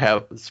satisfying.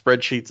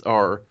 Spreadsheets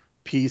are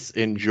peace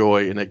and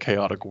joy in a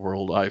chaotic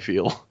world, I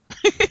feel.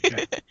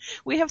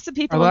 We have some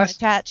people in the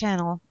chat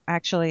channel,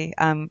 actually,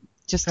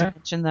 just to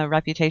mention the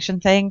reputation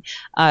thing.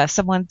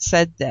 Someone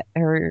said that,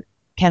 or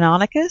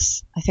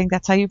Canonicus, I think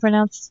that's how you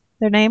pronounce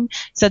their name,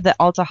 said that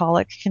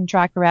Altaholic can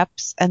track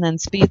reps, and then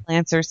Speed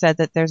Lancer said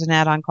that there's an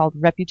add-on called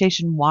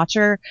Reputation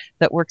Watcher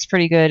that works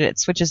pretty good. It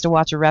switches to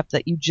watch a rep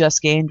that you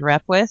just gained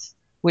rep with,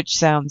 which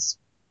sounds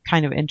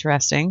kind of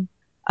interesting.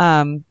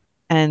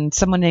 And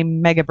someone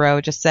named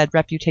Megabro just said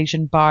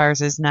Reputation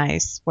Bars is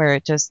nice, where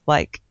it just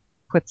like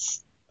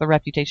puts the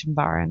reputation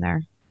bar in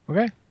there.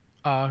 Okay.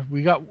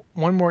 We got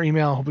one more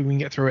email. Hoping we can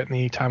get through it in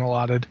the time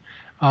allotted.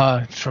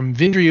 From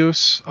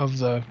Vindrius of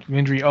the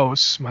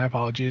Vindrios, my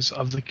apologies,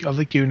 of the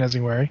Q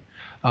Nesingwary.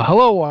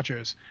 Hello,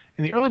 Watchers.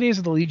 In the early days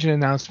of the Legion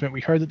announcement,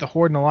 we heard that the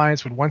Horde and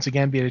Alliance would once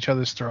again be at each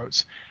other's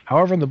throats.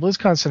 However, in the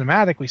BlizzCon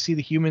cinematic, we see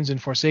the humans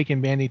and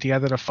Forsaken banding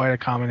together to fight a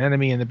common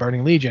enemy in the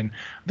Burning Legion.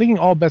 I'm thinking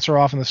all bets are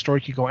off and the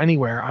story could go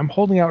anywhere. I'm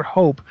holding out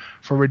hope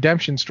for a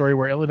redemption story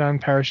where Illidan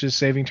perishes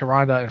saving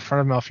Tyrande in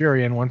front of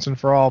Malfurion once and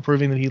for all,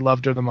 proving that he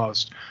loved her the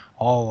most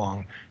all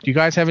along. Do you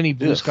guys have any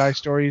Blue Sky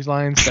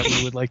storylines that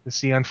we would like to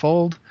see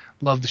unfold?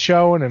 Love the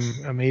show and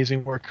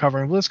amazing work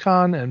covering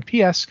BlizzCon. And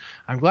P.S.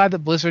 I'm glad that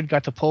Blizzard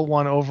got to pull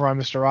one over on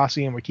Mr.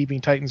 Rossi and we're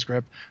keeping Titan's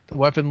grip. The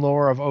weapon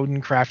lore of Odin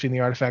crafting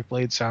the artifact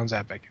blade sounds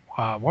epic.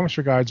 Warmest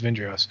regards,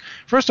 Vindrios.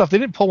 First off, they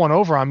didn't pull one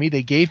over on me.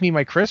 They gave me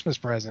my Christmas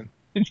present.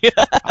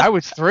 I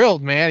was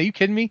thrilled, man. Are you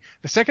kidding me?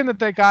 The second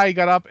that guy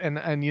got up and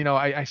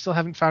I still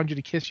haven't found you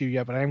to kiss you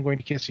yet, but I am going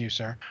to kiss you,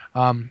 sir.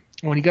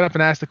 When he got up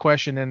and asked the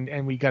question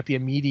and we got the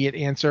immediate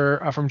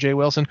answer from Jay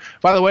Wilson.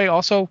 By the way,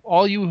 also,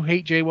 all you who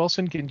hate Jay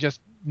Wilson can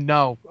just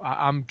know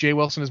Jay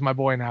Wilson is my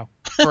boy now.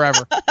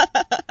 Forever.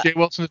 Jay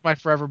Wilson is my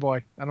forever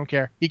boy. I don't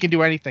care. He can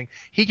do anything.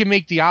 He can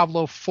make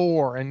Diablo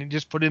 4 and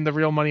just put in the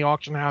Real Money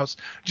Auction House.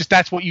 Just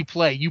that's what you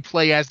play. You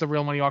play as the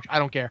Real Money Auction. I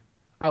don't care.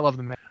 I love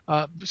them,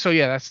 man. So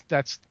yeah,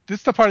 this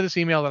is the part of this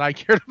email that I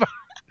cared about.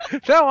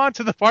 Now on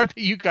to the part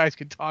that you guys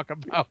can talk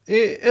about.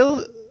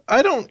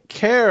 I don't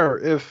care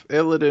if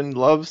Illidan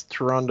loves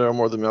Tyrande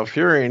more than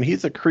Malfurion.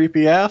 He's a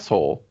creepy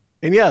asshole.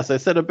 And yes, I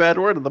said a bad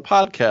word on the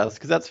podcast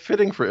because that's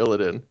fitting for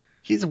Illidan.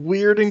 He's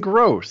weird and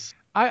gross.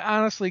 I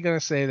honestly gonna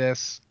say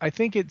this. I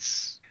think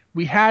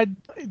we had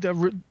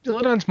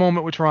Illidan's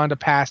moment with Tyrande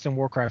passed in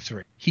Warcraft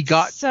 3. He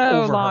got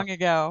so over long her.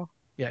 ago.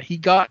 Yeah, he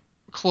got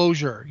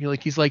closure.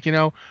 He's like,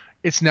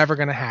 it's never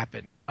gonna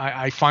happen.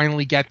 I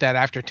finally get that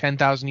after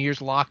 10,000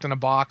 years locked in a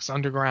box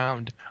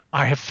underground.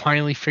 I have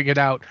finally figured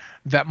out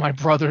that my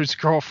brother's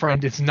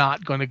girlfriend is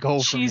not going to go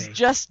for me. She's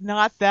just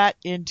not that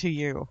into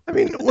you. I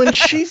mean, when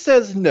she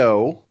says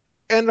no,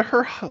 and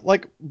her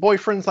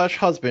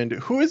boyfriend/husband,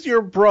 who is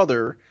your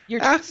brother,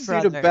 asks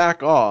you to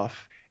back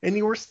off, and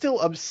you were still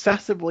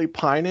obsessively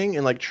pining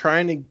and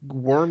trying to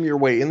worm your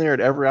way in there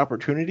at every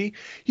opportunity,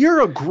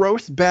 you're a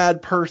gross,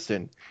 bad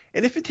person.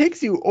 And if it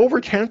takes you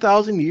over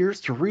 10,000 years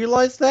to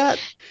realize that,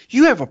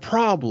 you have a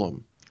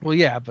problem. Well,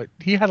 yeah, but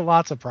he had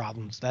lots of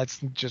problems.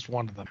 That's just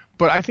one of them.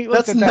 But I think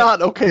that's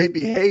not okay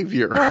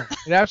behavior.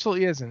 It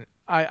absolutely isn't.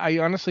 I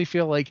honestly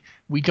feel like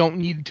we don't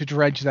need to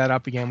dredge that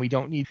up again. We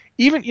don't need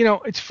even,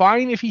 it's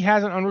fine if he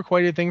has an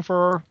unrequited thing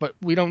for her, but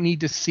we don't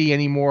need to see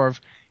any more of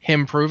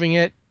him proving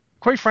it.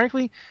 Quite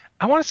frankly,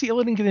 I want to see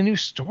Illidan get a new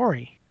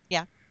story.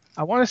 Yeah.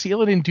 I want to see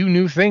Illidan do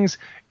new things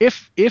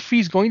if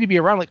he's going to be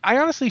around. I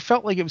honestly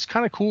felt like it was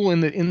kind of cool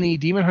in the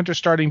Demon Hunter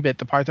starting bit,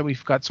 the part that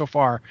we've got so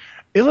far.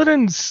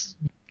 Illidan's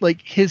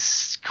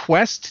his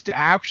quest to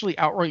actually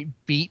outright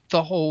beat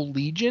the whole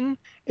Legion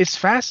is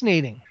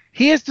fascinating.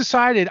 He has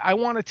decided, I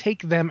want to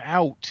take them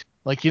out.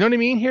 You know what I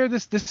mean here?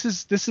 This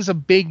is a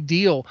big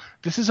deal.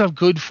 This is a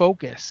good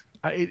focus.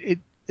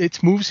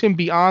 It moves him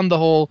beyond the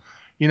whole,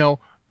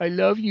 I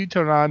love you,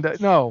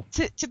 Tyrande. No.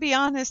 To be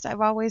honest,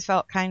 I've always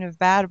felt kind of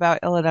bad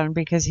about Illidan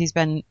because he's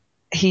been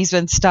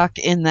stuck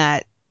in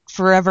that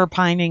forever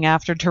pining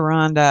after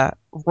Tyrande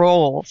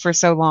role for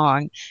so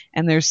long,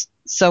 and there's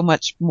so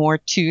much more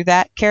to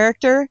that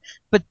character,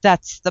 but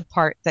that's the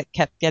part that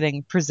kept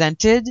getting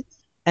presented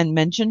and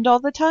mentioned all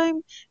the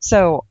time.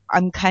 So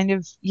I'm kind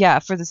of,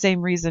 for the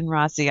same reason,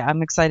 Rossi,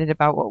 I'm excited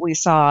about what we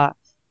saw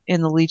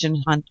in the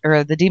Legion Hunt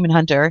or the Demon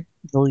Hunter,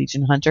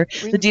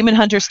 the Demon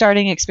Hunter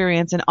starting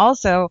experience. And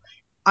also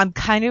I'm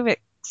kind of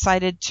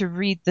excited to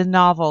read the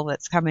novel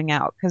that's coming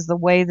out, because the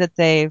way that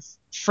they've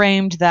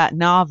framed that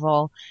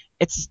novel,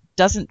 it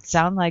doesn't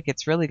sound like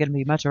it's really going to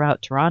be much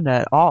about Tyrande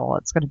at all.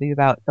 It's going to be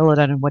about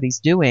Illidan and what he's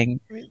doing.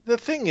 I mean, the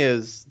thing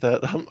is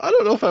that I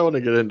don't know if I want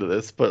to get into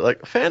this,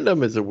 but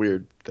fandom is a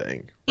weird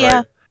thing.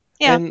 Right?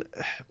 Yeah. And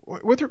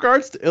with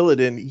regards to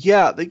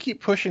Illidan, they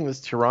keep pushing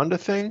this Tyrande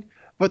thing,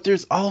 but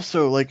there's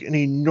also an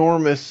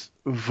enormous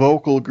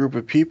vocal group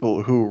of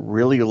people who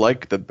really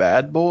like the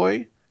bad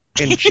boy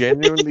and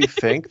genuinely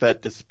think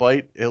that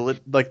despite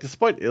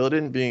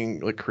Illidan being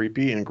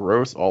creepy and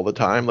gross all the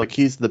time,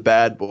 he's the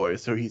bad boy,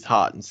 so he's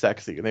hot and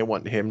sexy, and they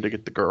want him to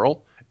get the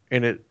girl,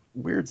 and it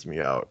weirds me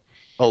out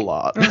a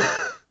lot,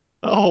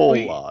 a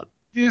whole lot.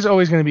 There's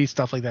always going to be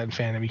stuff like that in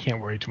fandom. You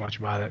can't worry too much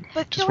about it.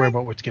 But just worry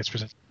about what gets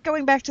presented.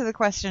 Going back to the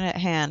question at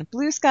hand,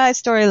 Blue Sky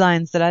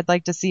storylines that I'd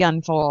like to see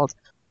unfold.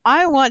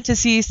 I want to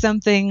see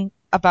something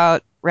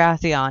about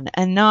Wrathion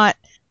and not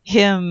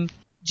him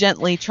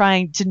gently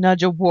trying to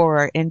nudge a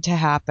war into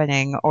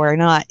happening, or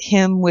not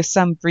him with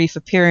some brief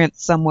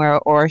appearance somewhere,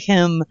 or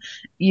him,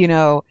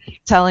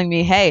 telling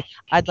me, hey,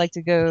 I'd like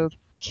to go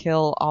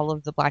kill all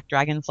of the Black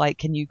Dragonflight.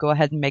 Can you go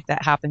ahead and make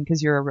that happen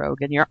because you're a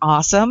rogue and you're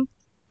awesome?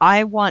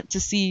 I want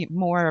to see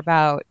more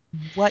about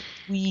what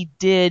we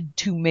did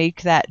to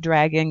make that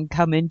dragon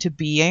come into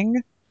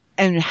being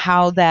and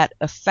how that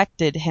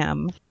affected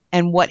him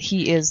and what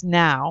he is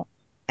now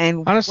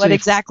and honestly, what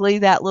exactly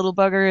that little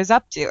bugger is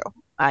up to.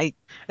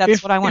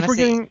 That's what I want to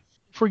see.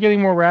 If we're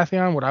getting more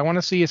Wrathion, what I want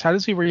to see is how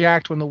does he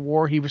react when the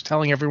war he was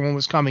telling everyone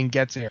was coming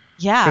gets here?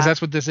 Yeah. Because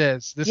that's what this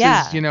is. This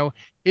is,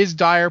 his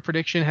dire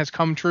prediction has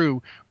come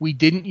true. We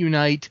didn't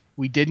unite.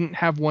 We didn't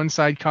have one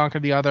side conquer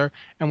the other,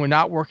 and we're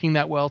not working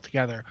that well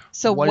together.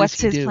 So what's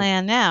his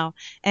plan now?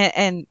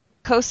 And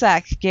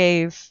Cossack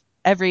gave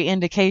every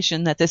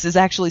indication that this is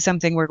actually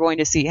something we're going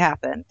to see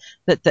happen.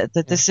 That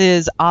this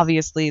is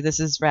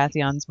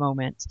Wrathion's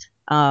moment.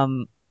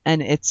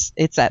 And it's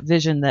that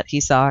vision that he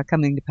saw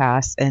coming to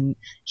pass, and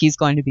he's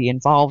going to be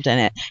involved in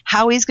it.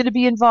 How he's going to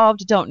be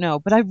involved, don't know.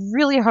 But I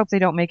really hope they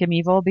don't make him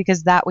evil,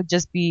 because that would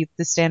just be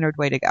the standard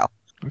way to go.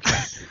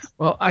 Okay.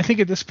 Well, I think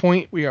at this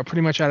point we are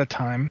pretty much out of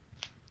time.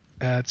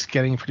 It's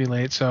getting pretty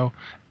late. So,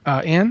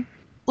 Anne?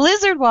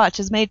 Blizzard Watch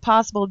is made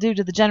possible due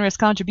to the generous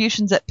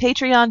contributions at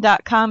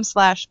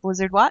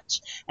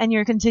patreon.com/blizzardwatch, and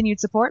your continued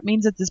support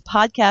means that this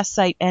podcast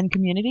site and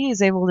community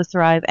is able to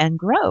thrive and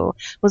grow.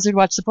 Blizzard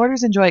Watch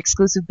supporters enjoy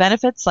exclusive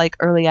benefits like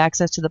early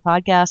access to the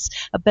podcast,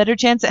 a better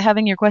chance at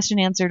having your question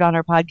answered on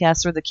our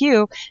podcast or the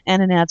queue,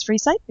 and an ads-free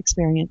site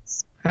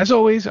experience. As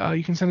always,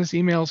 you can send us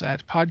emails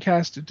at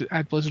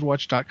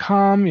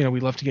podcast@blizzardwatch.com. We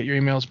love to get your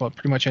emails about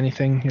pretty much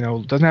anything.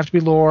 It doesn't have to be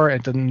lore,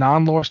 and the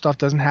non-lore stuff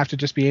doesn't have to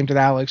just be aimed at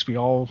Alex. We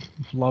all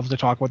love to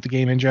talk about the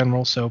game in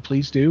general, so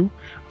please do.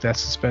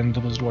 This has been the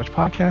Blizzard Watch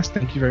Podcast.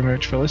 Thank you very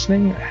much for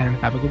listening, and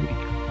have a good week.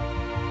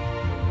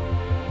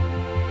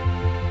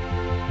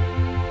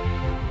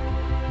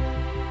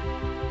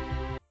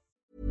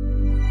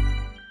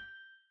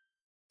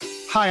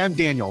 Hi, I'm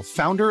Daniel,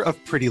 founder of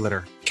Pretty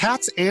Litter.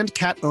 Cats and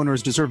cat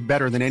owners deserve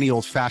better than any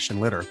old-fashioned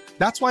litter.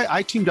 That's why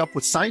I teamed up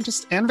with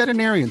scientists and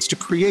veterinarians to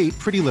create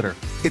Pretty Litter.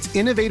 Its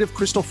innovative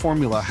crystal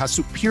formula has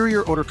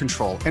superior odor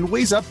control and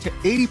weighs up to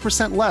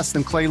 80% less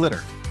than clay litter.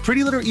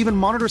 Pretty Litter even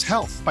monitors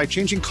health by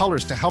changing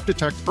colors to help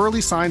detect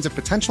early signs of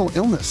potential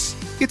illness.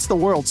 It's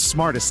the world's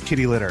smartest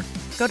kitty litter.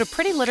 Go to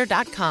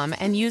prettylitter.com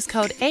and use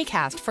code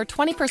ACAST for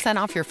 20%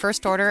 off your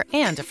first order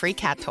and a free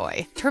cat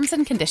toy. Terms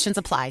and conditions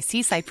apply.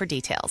 See site for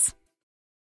details.